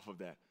right off of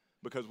that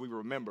because we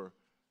remember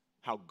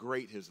how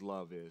great his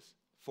love is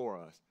for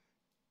us.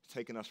 He's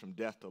taken us from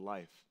death to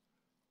life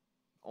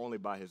only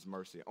by his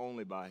mercy,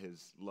 only by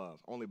his love,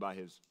 only by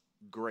his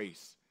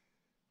grace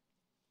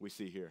we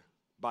see here.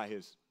 By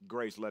his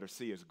grace, letter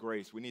C is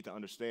grace. We need to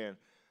understand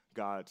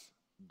God's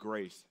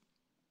grace.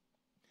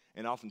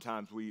 And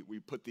oftentimes we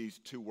put these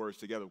two words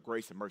together,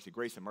 grace and mercy,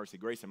 grace and mercy,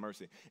 grace and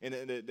mercy. And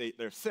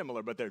they're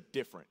similar, but they're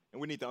different. And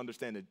we need to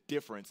understand the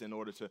difference in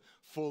order to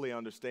fully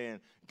understand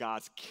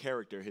God's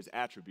character, his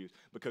attributes,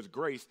 because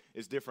grace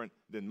is different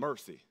than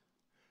mercy.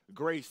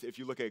 Grace, if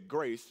you look at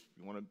grace,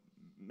 you want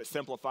to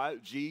simplify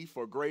it, G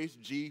for grace,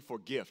 G for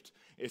gift.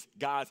 It's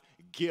God's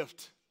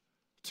gift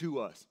to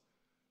us.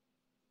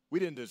 We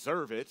didn't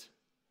deserve it,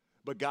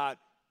 but God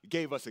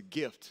gave us a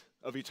gift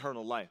of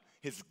eternal life,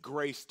 his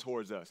grace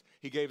towards us.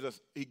 He gives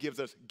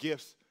us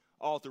gifts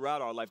all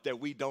throughout our life that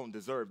we don't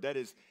deserve. That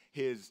is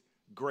his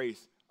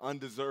grace,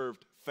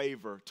 undeserved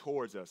favor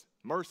towards us.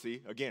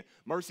 Mercy, again,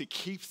 mercy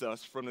keeps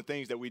us from the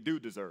things that we do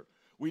deserve.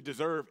 We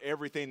deserve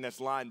everything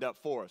that's lined up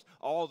for us.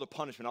 All the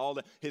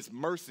punishment, his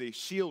mercy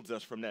shields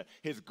us from that.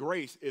 His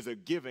grace is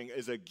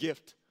a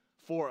gift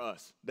for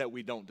us that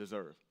we don't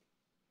deserve.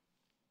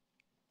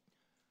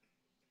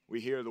 We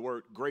hear the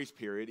word grace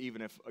period,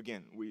 even if,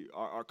 again,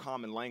 our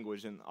common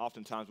language, and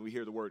oftentimes we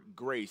hear the word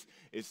grace,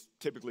 is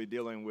typically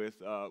dealing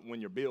with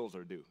when your bills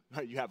are due.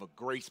 You have a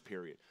grace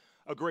period.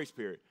 A grace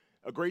period.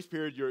 A grace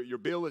period, your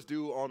bill is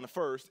due on the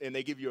 1st, and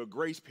they give you a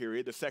grace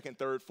period, the 2nd,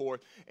 3rd, 4th,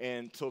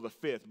 until the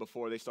 5th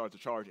before they start to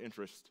charge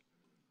interest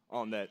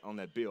on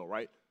that bill,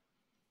 right?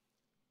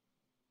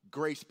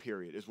 Grace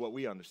period is what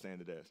we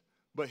understand it as.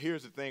 But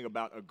here's the thing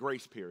about a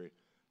grace period.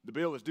 The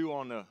bill is due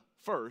on the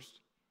 1st.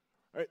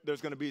 Right?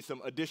 There's going to be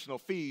some additional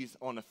fees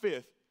on the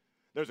 5th.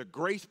 There's a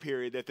grace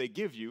period that they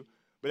give you,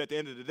 but at the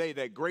end of the day,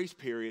 that grace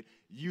period,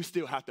 you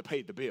still have to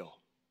pay the bill.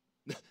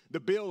 The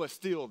bill is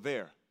still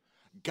there.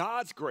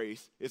 God's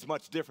grace is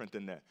much different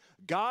than that.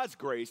 God's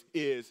grace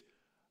is,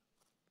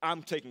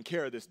 I'm taking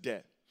care of this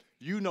debt.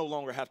 You no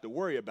longer have to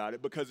worry about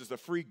it because it's a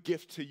free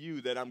gift to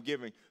you that I'm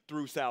giving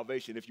through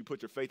salvation if you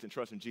put your faith and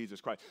trust in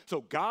Jesus Christ. So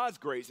God's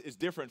grace is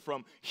different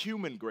from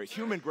human grace.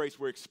 Human grace,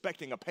 we're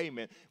expecting a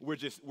payment.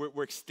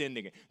 We're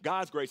extending it.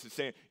 God's grace is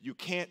saying, you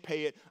can't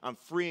pay it. I'm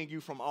freeing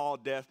you from all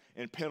death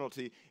and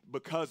penalty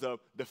because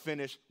of the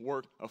finished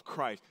work of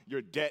Christ.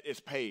 Your debt is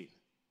paid.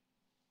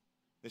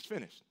 It's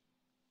finished.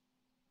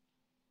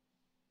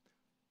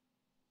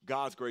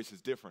 God's grace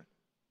is different.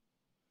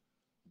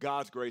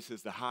 God's grace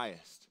is the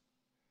highest.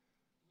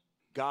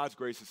 God's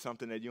grace is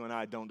something that you and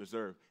I don't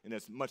deserve, and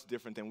it's much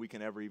different than we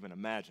can ever even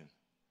imagine.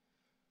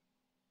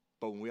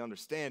 But when we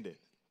understand it,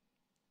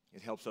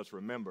 it helps us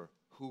remember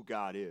who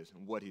God is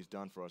and what he's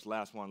done for us.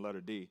 Last one,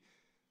 letter D.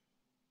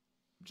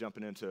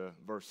 Jumping into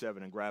verse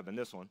 7 and grabbing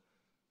this one.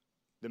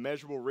 The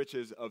measurable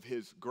riches of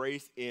his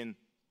grace in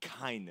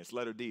kindness.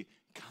 Letter D,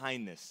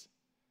 kindness.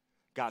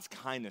 God's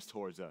kindness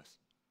towards us.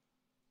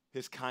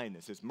 His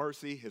kindness, his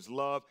mercy, his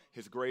love,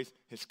 his grace,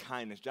 his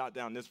kindness. Jot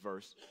down this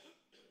verse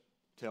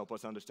to help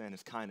us understand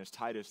his kindness.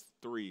 Titus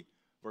 3,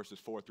 verses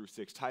 4 through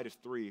 6. Titus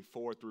 3,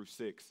 4 through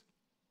 6.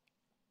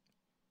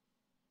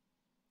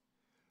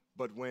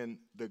 But when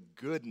the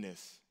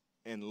goodness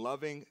and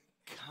loving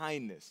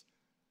kindness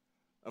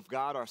of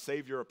God our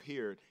Savior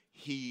appeared,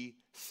 he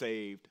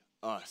saved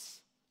us.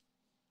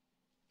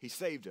 He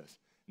saved us.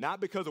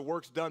 Not because of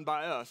works done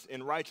by us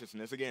in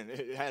righteousness. Again,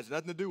 it has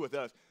nothing to do with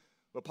us.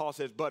 But Paul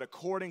says, but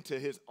according to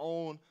his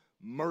own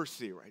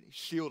mercy, right? He's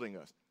shielding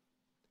us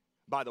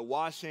by the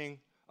washing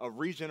of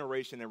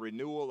regeneration and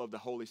renewal of the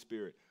Holy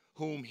Spirit,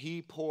 whom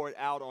he poured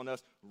out on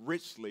us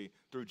richly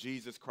through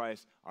Jesus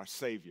Christ, our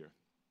Savior.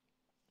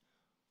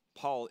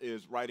 Paul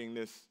is writing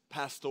this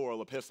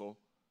pastoral epistle,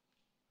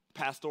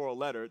 pastoral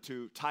letter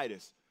to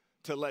Titus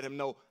to let him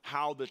know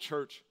how the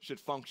church should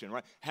function,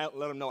 right?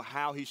 Let him know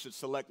how he should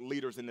select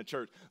leaders in the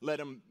church. Let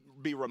him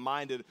be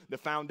reminded the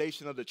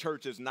foundation of the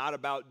church is not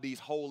about these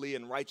holy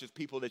and righteous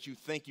people that you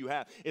think you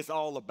have. It's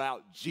all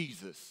about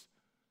Jesus.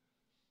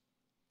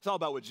 It's all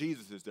about what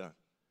Jesus has done.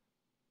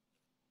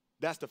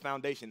 That's the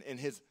foundation, and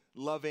his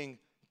loving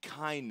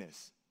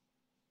kindness,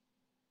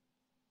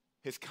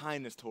 his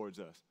kindness towards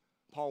us.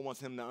 Paul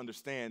wants him to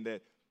understand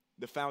that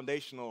the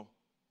foundational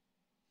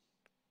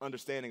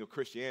understanding of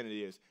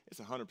Christianity is it's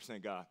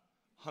 100% God.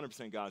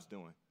 100% God's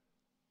doing.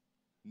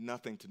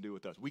 Nothing to do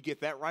with us. We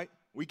get that right.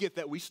 We get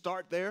that. We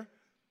start there.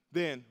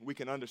 Then we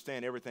can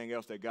understand everything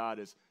else that God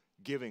is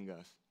giving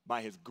us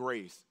by his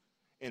grace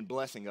and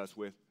blessing us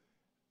with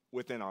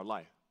within our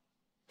life.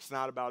 It's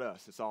not about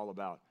us. It's all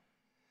about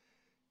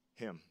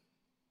him.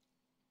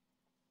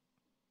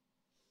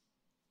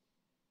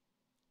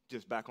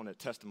 Just back on that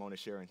testimony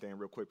sharing thing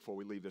real quick before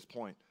we leave this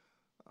point.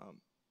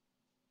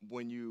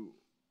 When you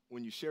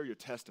share your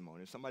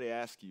testimony, if somebody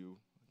asks you,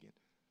 again,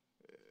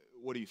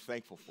 what are you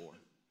thankful for?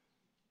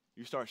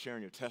 You start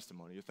sharing your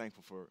testimony. You're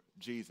thankful for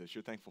Jesus.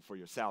 You're thankful for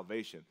your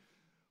salvation.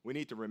 We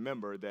need to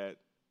remember that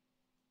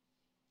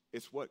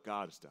it's what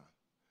God has done.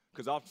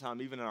 Because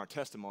oftentimes, even in our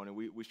testimony,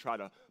 we try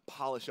to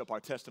polish up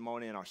our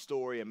testimony and our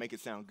story and make it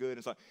sound good.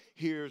 It's like,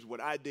 here's what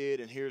I did,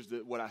 and here's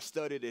what I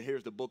studied, and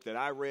here's the book that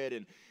I read,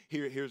 and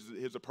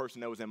here's a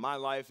person that was in my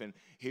life, and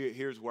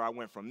here's where I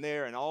went from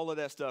there, and all of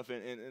that stuff.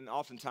 And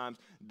oftentimes,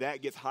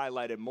 that gets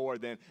highlighted more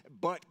than,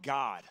 but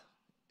God.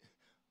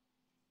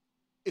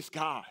 It's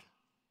God.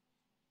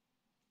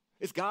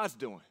 It's God's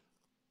doing.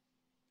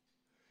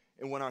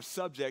 And when our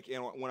subject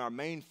and when our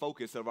main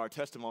focus of our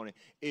testimony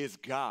is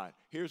God,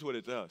 here's what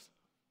it does.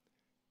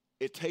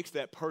 It takes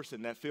that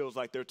person that feels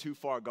like they're too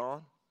far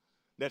gone,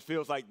 that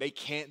feels like they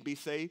can't be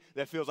saved,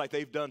 that feels like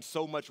they've done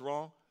so much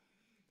wrong,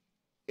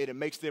 and it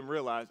makes them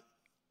realize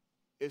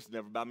it's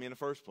never about me in the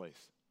first place.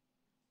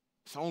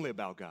 It's only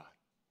about God.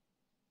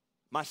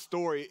 My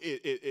story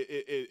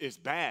is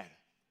bad,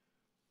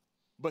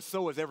 but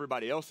so is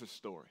everybody else's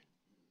story.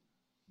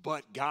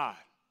 But God.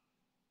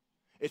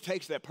 It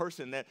takes that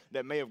person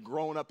that may have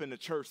grown up in the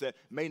church that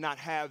may not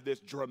have this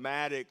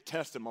dramatic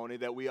testimony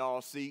that we all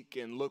seek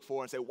and look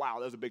for and say, wow,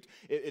 that's a big,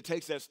 it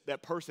takes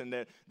that person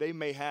that they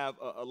may have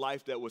a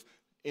life that was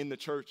in the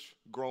church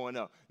growing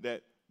up,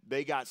 that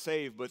they got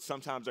saved, but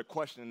sometimes they're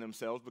questioning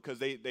themselves because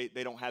they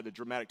don't have the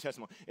dramatic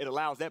testimony. It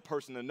allows that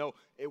person to know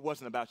it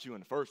wasn't about you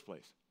in the first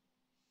place.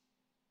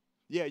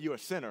 Yeah, you're a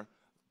sinner,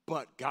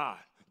 but God.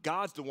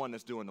 God's the one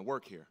that's doing the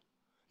work here.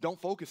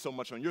 Don't focus so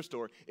much on your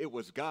story. It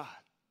was God.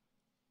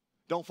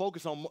 Don't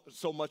focus on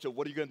so much of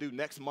what are you going to do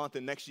next month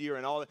and next year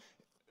and all that.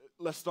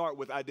 Let's start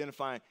with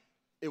identifying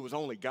it was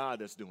only God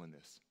that's doing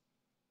this.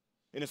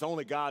 And it's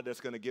only God that's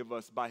going to give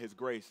us, by his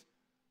grace,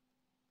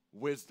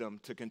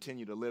 wisdom to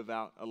continue to live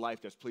out a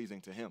life that's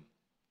pleasing to him.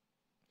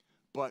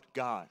 But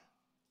God.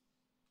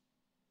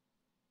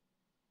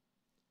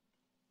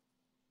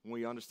 When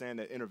we understand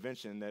that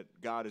intervention that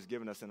God has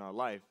given us in our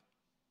life,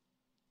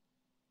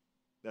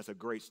 that's a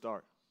great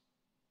start.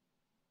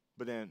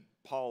 But then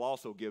Paul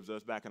also gives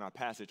us, back in our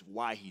passage,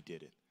 why he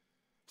did it.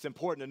 It's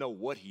important to know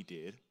what he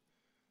did,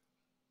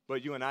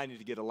 but you and I need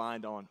to get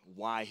aligned on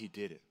why he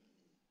did it.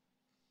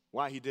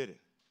 Why he did it.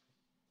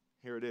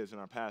 Here it is in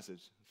our passage,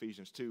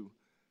 Ephesians 2,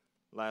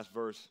 last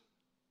verse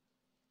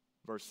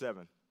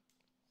 7.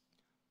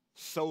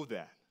 So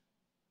that,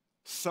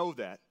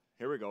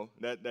 here we go,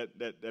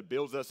 that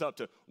builds us up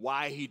to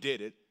why he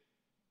did it.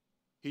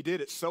 He did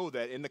it so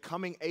that in the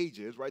coming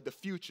ages, right, the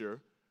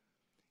future,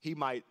 he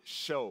might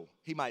show,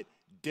 he might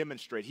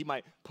demonstrate, he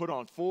might put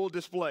on full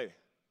display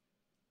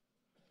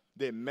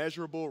the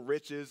immeasurable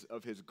riches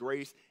of his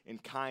grace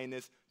and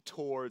kindness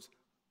towards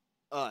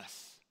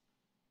us,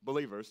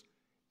 believers,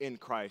 in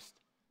Christ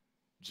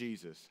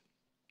Jesus.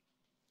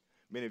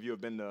 Many of you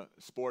have been to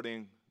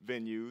sporting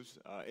venues,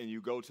 and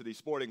you go to these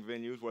sporting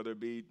venues, whether it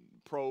be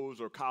pros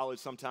or college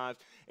sometimes,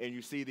 and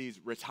you see these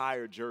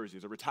retired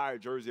jerseys. A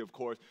retired jersey, of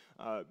course,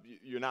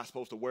 you're not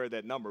supposed to wear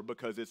that number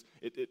because it's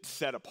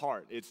set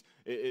apart.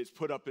 It's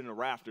put up in the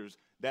rafters.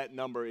 That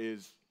number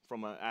is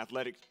from an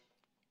athletic,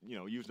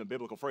 using a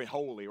biblical phrase,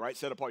 holy, right?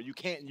 Set apart. You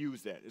can't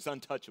use that. It's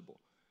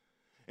untouchable.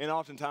 And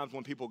oftentimes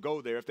when people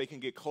go there, if they can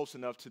get close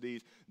enough to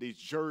these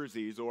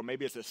jerseys, or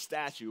maybe it's a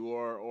statue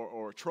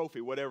or a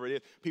trophy, whatever it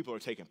is, people are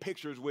taking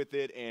pictures with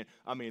it, and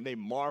they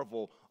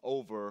marvel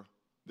over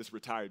this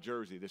retired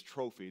jersey, this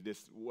trophy,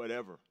 this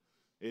whatever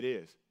it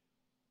is.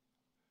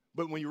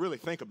 But when you really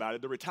think about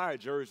it, the retired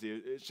jersey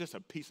is just a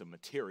piece of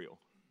material.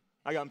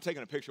 I'm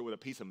taking a picture with a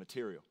piece of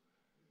material.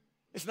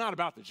 It's not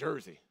about the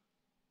jersey.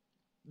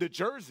 The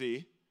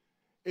jersey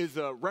is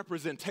a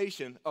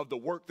representation of the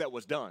work that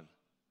was done.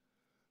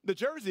 The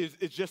jersey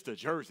is just a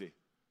jersey.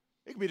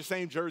 It can be the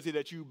same jersey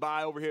that you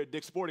buy over here at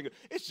Dick's Sporting Goods.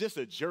 It's just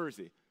a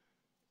jersey.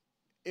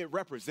 It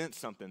represents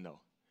something, though.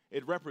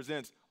 It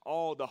represents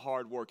all the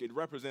hard work. It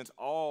represents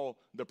all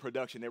the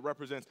production. It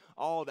represents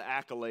all the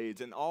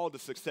accolades and all the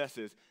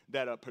successes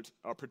that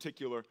a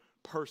particular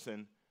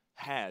person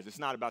has. It's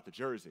not about the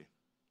jersey.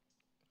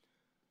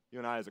 You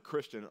and I as a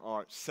Christian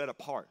are set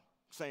apart,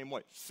 same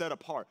way, set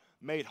apart,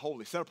 made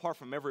holy, set apart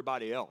from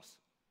everybody else.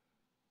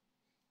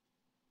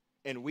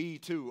 And we,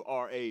 too,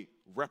 are a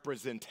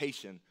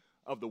representation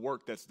of the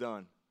work that's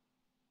done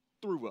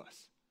through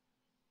us.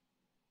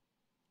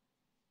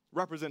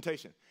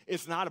 Representation.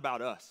 It's not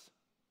about us.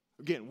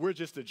 Again, we're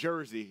just a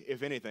jersey,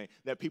 if anything,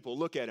 that people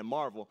look at and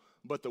marvel,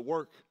 but the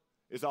work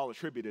is all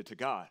attributed to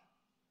God.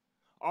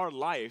 Our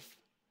life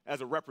as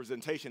a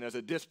representation, as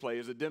a display,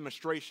 as a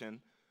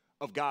demonstration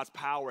of God's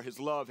power, his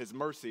love, his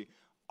mercy,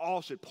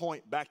 all should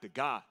point back to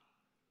God.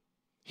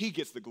 He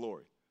gets the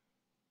glory.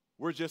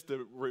 We're just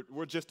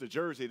a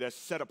jersey that's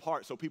set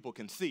apart so people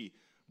can see,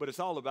 but it's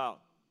all about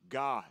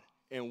God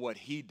and what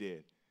he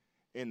did.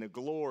 And the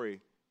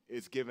glory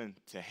is given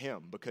to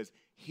him because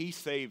he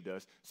saved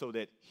us so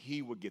that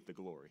he would get the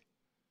glory.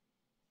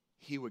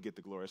 He would get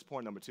the glory. That's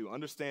point number 2.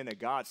 Understand that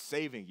God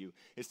saving you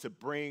is to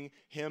bring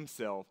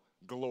himself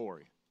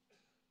glory.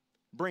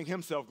 Bring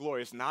himself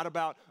glory. It's not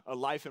about a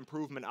life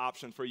improvement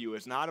option for you.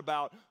 It's not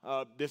about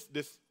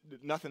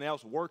nothing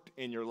else worked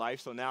in your life,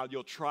 so now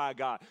you'll try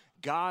God.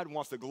 God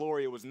wants the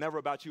glory. It was never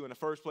about you in the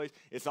first place.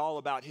 It's all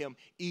about him.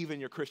 Even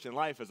your Christian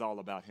life is all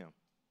about him.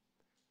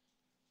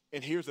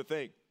 And here's the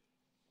thing.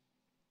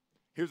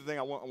 Here's the thing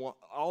I want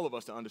all of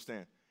us to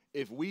understand.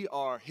 If we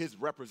are his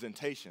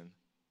representation,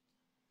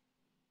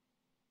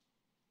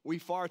 we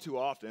far too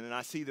often, and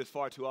I see this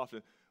far too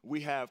often, we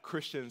have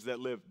Christians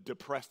that live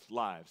depressed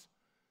lives.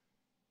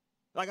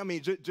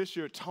 Just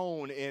your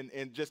tone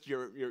and just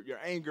your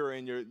anger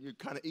and your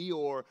kind of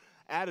Eeyore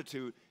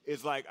attitude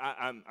is like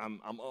I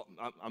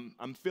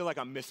feel like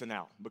I'm missing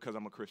out because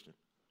I'm a Christian.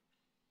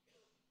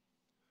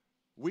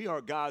 We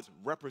are God's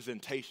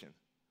representation.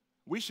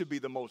 We should be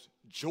the most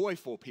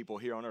joyful people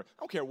here on earth.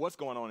 I don't care what's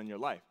going on in your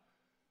life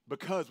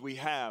because we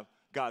have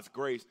God's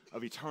grace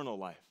of eternal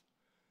life.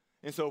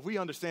 And so if we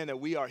understand that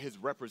we are his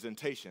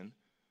representation,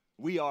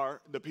 we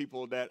are the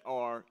people that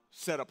are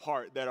set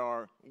apart,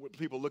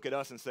 people look at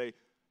us and say,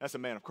 that's a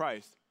man of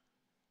Christ.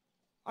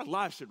 Our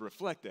lives should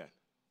reflect that.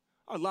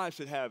 Our lives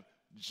should have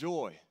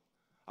joy.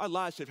 Our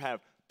lives should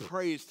have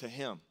praise to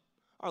him.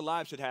 Our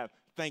lives should have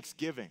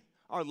thanksgiving.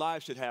 Our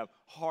lives should have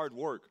hard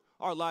work.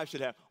 Our lives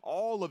should have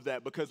all of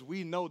that because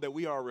we know that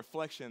we are a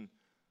reflection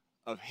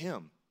of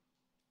him.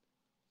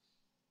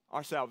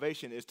 Our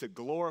salvation is to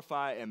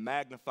glorify and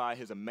magnify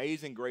his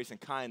amazing grace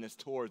and kindness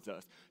towards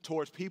us,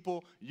 towards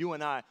people, you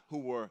and I, who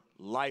were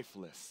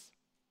lifeless.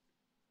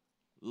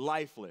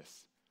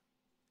 Lifeless.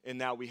 And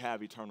now we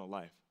have eternal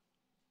life.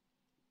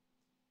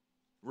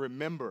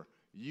 Remember,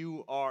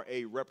 you are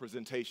a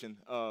representation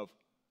of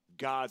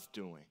God's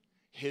doing,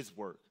 his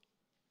work.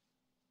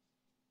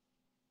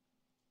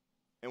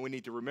 And we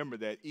need to remember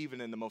that even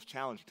in the most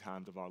challenging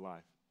times of our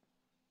life.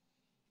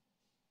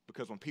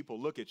 Because when people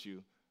look at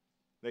you,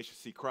 they should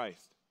see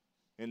Christ.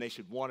 And they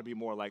should want to be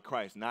more like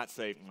Christ, not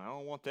say, I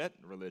don't want that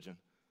religion.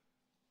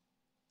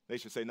 They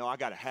should say, no, I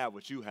got to have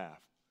what you have.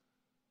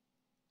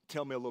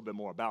 Tell me a little bit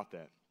more about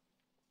that.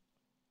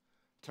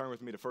 Turn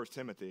with me to 1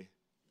 Timothy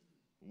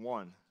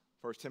 1.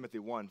 1 Timothy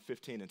 1,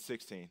 15 and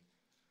 16.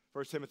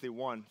 1 Timothy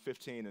 1,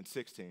 15 and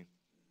 16.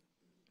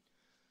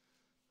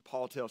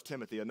 Paul tells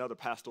Timothy, another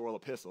pastoral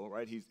epistle,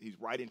 right? He's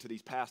writing to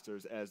these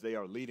pastors as they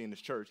are leading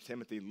this church.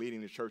 Timothy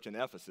leading the church in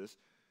Ephesus.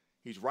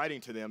 He's writing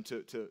to them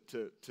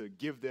to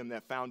give them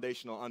that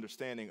foundational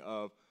understanding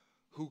of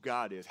who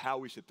God is, how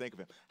we should think of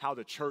him, how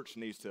the church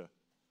needs to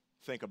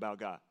think about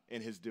God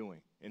in his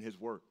doing, in his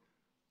work.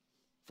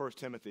 1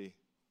 Timothy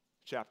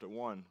chapter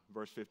 1,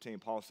 verse 15,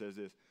 Paul says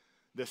this,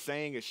 the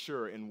saying is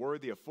sure and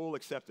worthy of full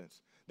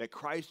acceptance that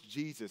Christ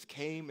Jesus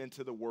came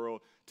into the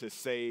world to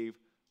save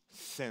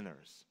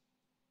sinners.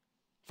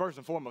 First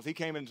and foremost, he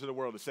came into the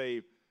world to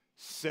save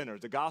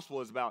sinners. The gospel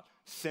is about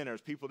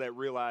sinners, people that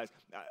realize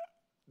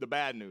the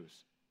bad news,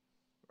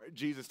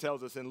 Jesus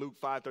tells us in Luke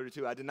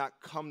 5:32, I did not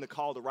come to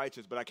call the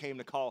righteous, but I came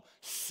to call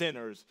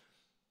sinners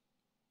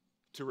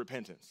to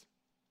repentance,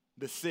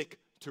 the sick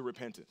to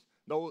repentance.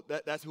 No,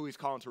 that's who he's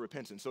calling to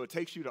repentance. So it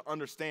takes you to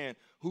understand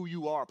who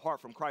you are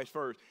apart from Christ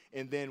first,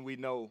 and then we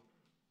know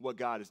what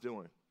God is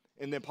doing.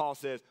 And then Paul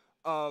says,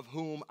 of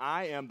whom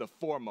I am the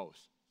foremost.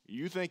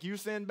 You think you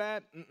sin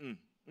bad?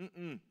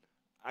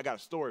 I got a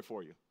story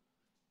for you.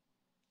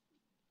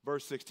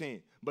 Verse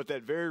 16, but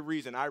that very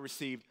reason I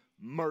received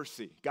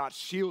mercy. God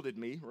shielded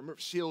me,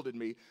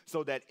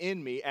 so that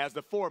in me, as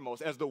the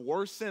foremost, as the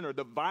worst sinner,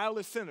 the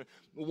vilest sinner,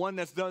 the one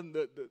that's done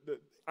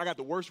I got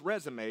the worst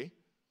resume,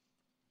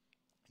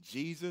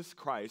 Jesus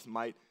Christ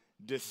might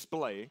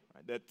display,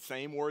 right, that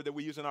same word that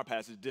we use in our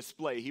passage,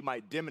 display, he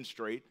might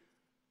demonstrate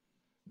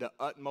the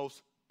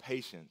utmost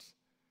patience,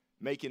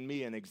 making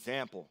me an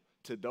example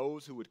to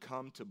those who would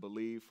come to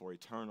believe for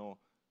eternal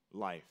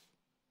life.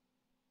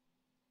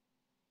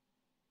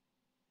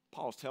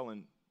 Paul's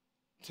telling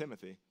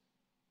Timothy,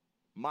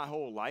 my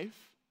whole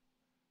life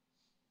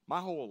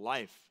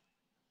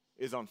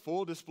is on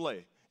full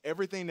display.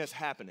 Everything that's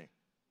happening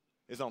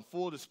is on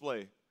full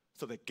display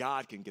so that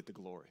God can get the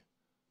glory.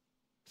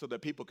 So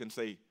that people can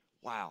say,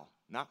 wow,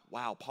 not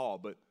wow, Paul,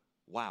 but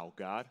wow,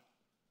 God.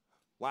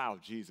 Wow,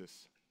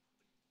 Jesus.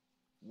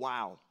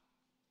 Wow.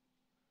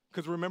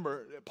 Because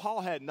remember,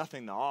 Paul had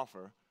nothing to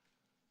offer.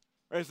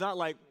 It's not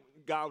like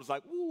God was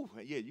like, ooh,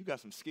 yeah, you got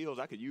some skills.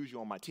 I could use you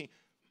on my team.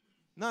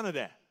 None of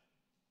that.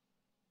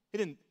 He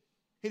didn't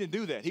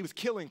do that. He was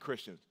killing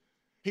Christians.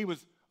 He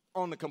was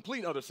on the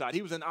complete other side.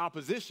 He was in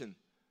opposition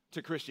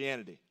to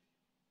Christianity,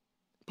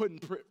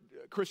 putting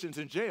Christians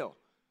in jail.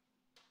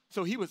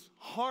 So he was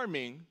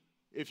harming,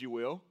 if you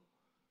will,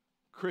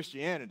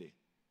 Christianity.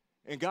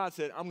 And God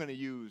said, I'm going to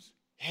use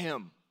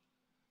him.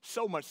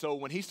 So much so,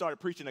 when he started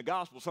preaching the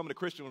gospel, some of the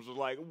Christians was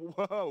like,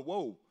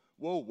 whoa.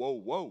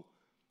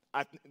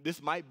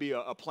 This might be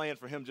a plan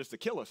for him just to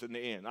kill us in the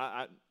end.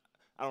 I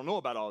don't know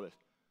about all this.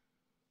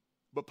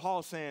 But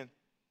Paul's saying,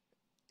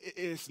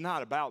 it's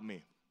not about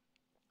me.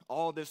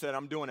 All this that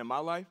I'm doing in my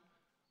life,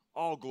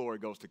 all glory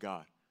goes to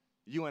God.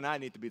 You and I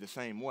need to be the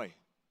same way.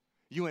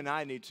 You and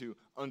I need to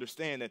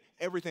understand that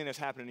everything that's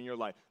happening in your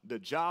life, the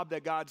job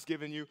that God's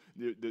given you,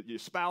 your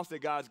spouse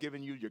that God's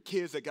given you, your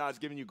kids that God's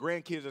given you,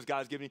 grandkids that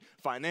God's given you,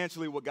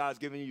 financially what God's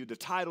given you, the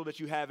title that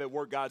you have at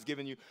work God's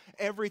given you,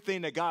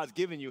 everything that God's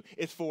given you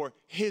is for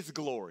his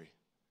glory.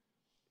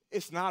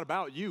 It's not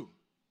about you.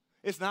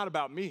 It's not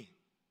about me.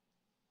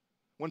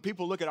 When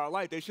people look at our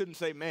life, they shouldn't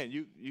say, man,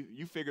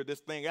 you figured this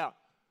thing out.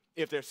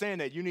 If they're saying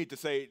that, you need to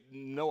say,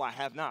 no, I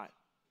have not.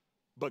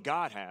 But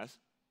God has.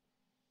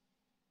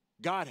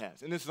 God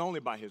has, and this is only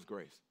by his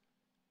grace.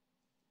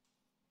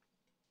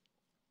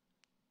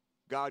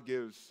 God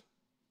gives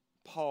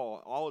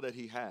Paul all that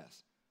he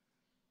has.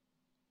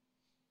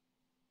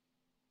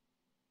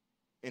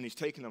 And he's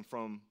taken him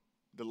from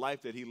the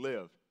life that he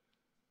lived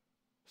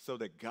so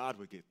that God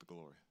would get the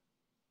glory.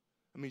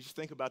 I mean, just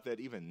think about that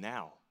even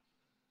now.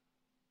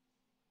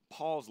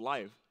 Paul's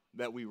life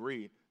that we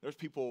read, there's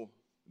people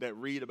that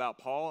read about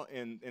Paul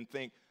and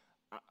think,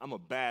 I'm a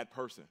bad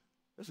person.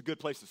 That's a good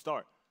place to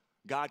start.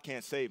 God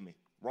can't save me.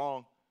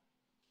 Wrong.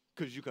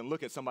 Because you can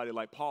look at somebody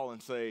like Paul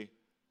and say,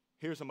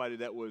 here's somebody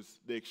that was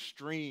the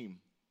extreme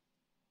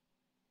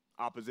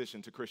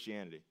opposition to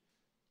Christianity.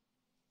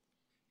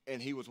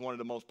 And he was one of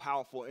the most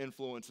powerful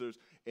influencers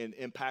and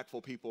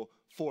impactful people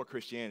for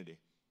Christianity.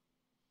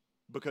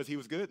 Because he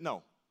was good?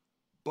 No.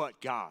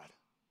 But God.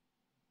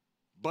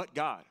 But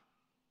God.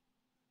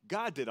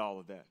 God did all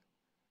of that.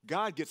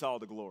 God gets all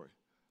the glory.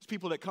 There's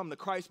people that come to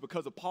Christ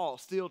because of Paul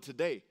still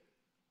today.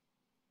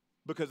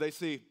 Because they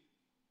see,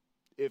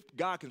 if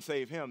God can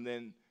save him,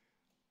 then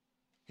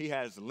he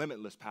has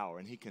limitless power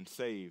and he can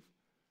save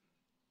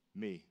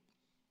me.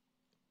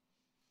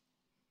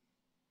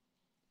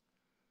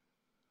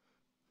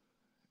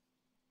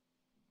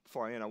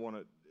 Before I end, I want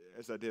to,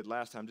 as I did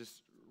last time,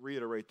 just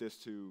reiterate this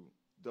to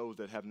those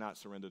that have not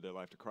surrendered their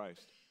life to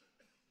Christ.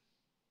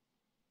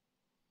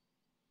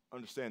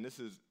 Understand, this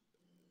is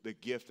the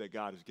gift that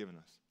God has given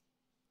us.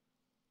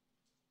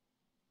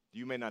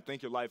 You may not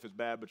think your life is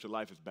bad, but your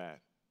life is bad.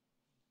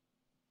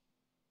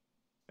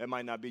 That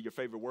might not be your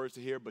favorite words to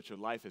hear, but your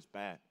life is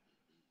bad.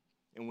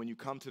 And when you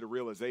come to the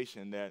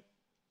realization that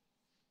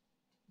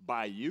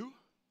by you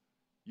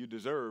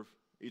deserve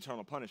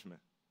eternal punishment.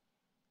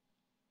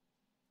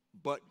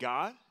 But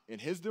God, in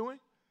his doing,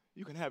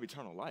 you can have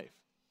eternal life.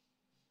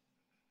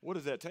 What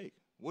does that take?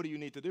 What do you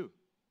need to do?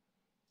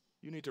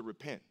 You need to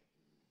repent,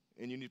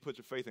 and you need to put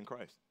your faith in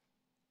Christ.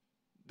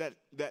 That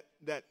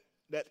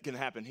can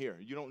happen here.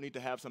 You don't need to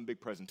have some big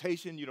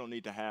presentation. You don't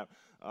need to have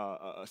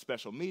a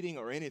special meeting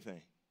or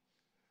anything.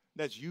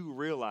 That's you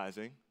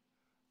realizing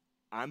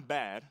I'm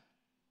bad.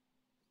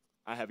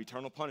 I have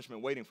eternal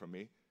punishment waiting for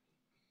me.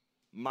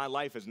 My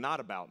life is not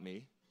about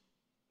me.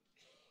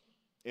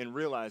 And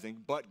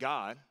realizing, but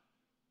God,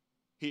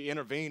 he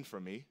intervened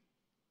for me.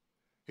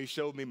 He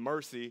showed me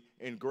mercy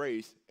and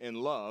grace and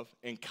love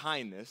and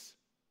kindness.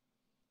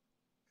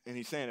 And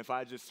he's saying, if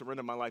I just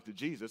surrender my life to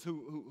Jesus,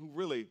 who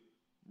really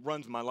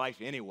runs my life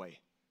anyway,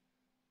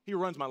 He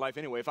runs my life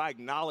anyway. If I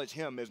acknowledge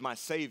him as my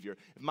Savior,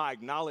 if I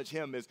acknowledge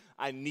him as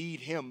I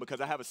need him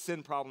because I have a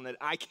sin problem that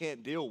I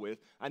can't deal with,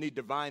 I need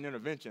divine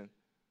intervention,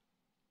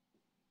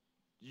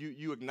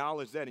 you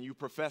acknowledge that and you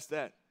profess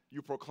that,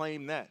 you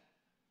proclaim that,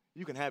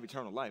 you can have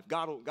eternal life.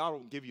 God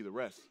will give you the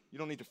rest. You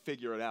don't need to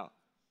figure it out.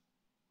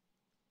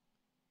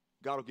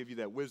 God will give you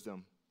that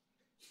wisdom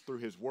through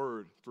his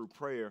word, through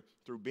prayer,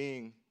 through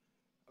being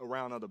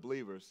around other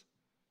believers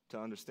to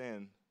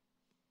understand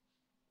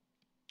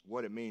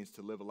what it means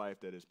to live a life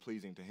that is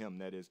pleasing to him,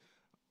 that is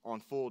on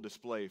full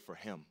display for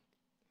him.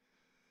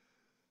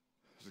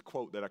 There's a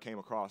quote that I came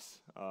across.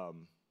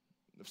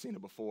 I've seen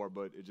it before,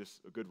 but it's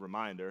just a good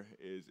reminder.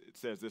 It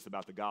says this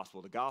about the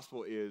gospel. The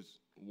gospel is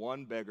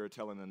one beggar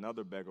telling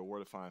another beggar where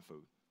to find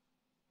food.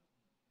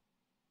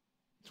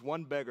 It's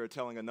one beggar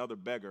telling another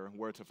beggar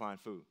where to find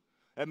food.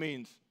 That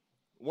means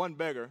one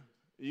beggar,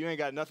 you ain't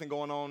got nothing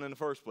going on in the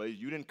first place.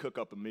 You didn't cook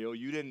up a meal.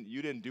 You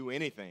didn't do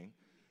anything.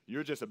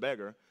 You're just a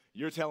beggar.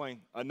 You're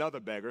telling another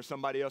beggar,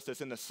 somebody else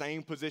that's in the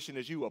same position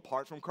as you,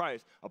 apart from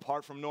Christ,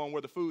 apart from knowing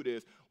where the food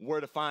is, where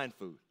to find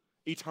food,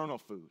 eternal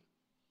food.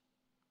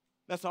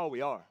 That's all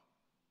we are.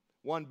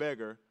 One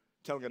beggar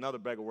telling another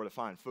beggar where to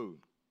find food.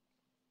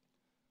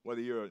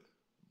 Whether you're a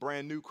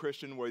brand new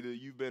Christian, whether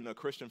you've been a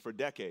Christian for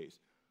decades,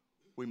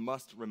 we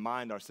must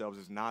remind ourselves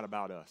it's not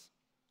about us.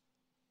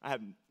 I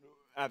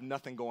have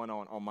nothing going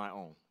on my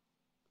own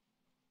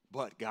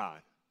but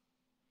God.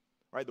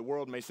 Right? The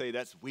world may say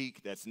that's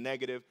weak, that's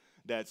negative,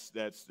 that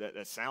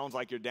sounds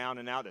like you're down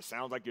and out, that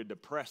sounds like you're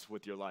depressed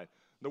with your life.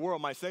 The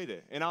world might say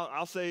that. And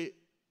I'll say,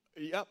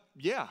 yep,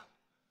 yeah.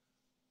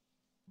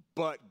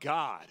 But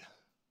God,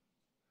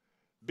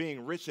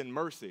 being rich in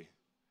mercy,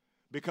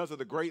 because of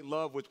the great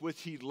love with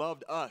which he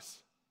loved us,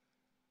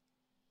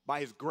 by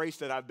his grace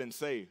that I've been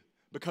saved,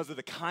 because of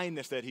the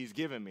kindness that he's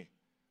given me,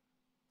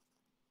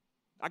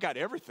 I got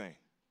everything.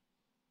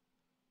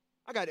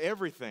 I got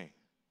everything.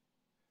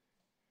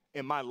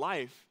 In my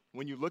life,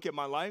 when you look at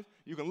my life,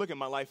 you can look at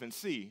my life and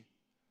see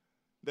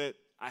that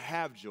I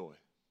have joy.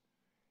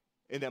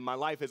 And that my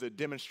life is a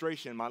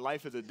demonstration, my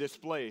life is a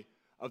display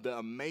of the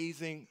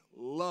amazing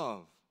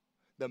love,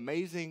 the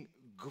amazing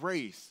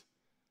grace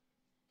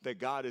that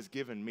God has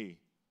given me,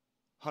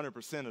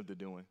 100% of the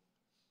doing,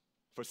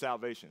 for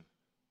salvation,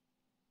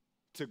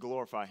 to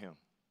glorify him.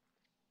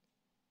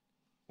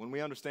 When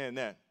we understand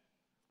that,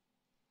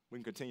 we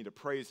can continue to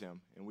praise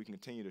him and we can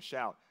continue to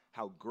shout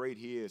how great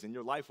he is. And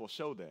your life will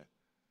show that.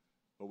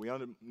 But we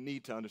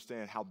need to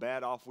understand how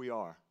bad off we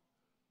are,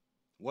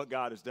 what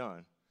God has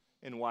done,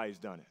 and why he's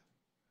done it.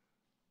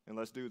 And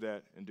let's do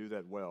that and do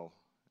that well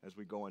as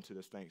we go into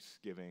this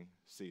Thanksgiving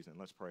season.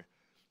 Let's pray.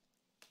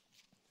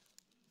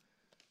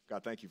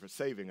 God, thank you for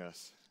saving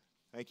us.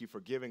 Thank you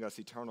for giving us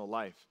eternal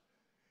life.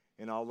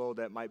 And although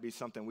that might be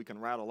something we can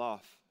rattle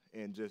off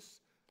and just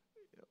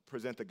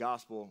present the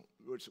gospel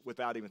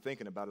without even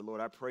thinking about it, Lord,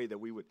 I pray that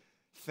we would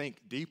think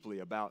deeply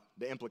about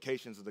the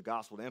implications of the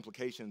gospel, the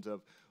implications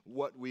of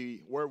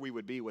where we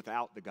would be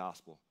without the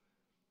gospel,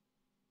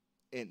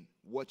 and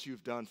what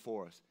you've done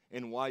for us,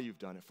 and why you've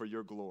done it for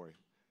your glory.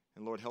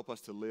 And Lord, help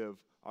us to live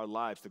our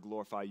lives to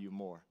glorify you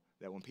more,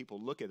 that when people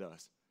look at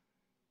us,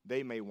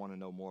 they may want to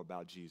know more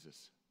about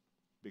Jesus,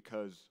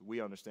 because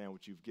we understand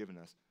what you've given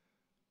us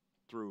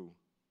through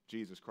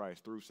Jesus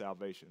Christ, through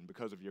salvation,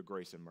 because of your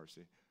grace and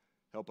mercy.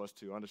 Help us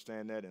to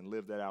understand that and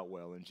live that out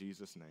well. In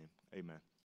Jesus' name, amen.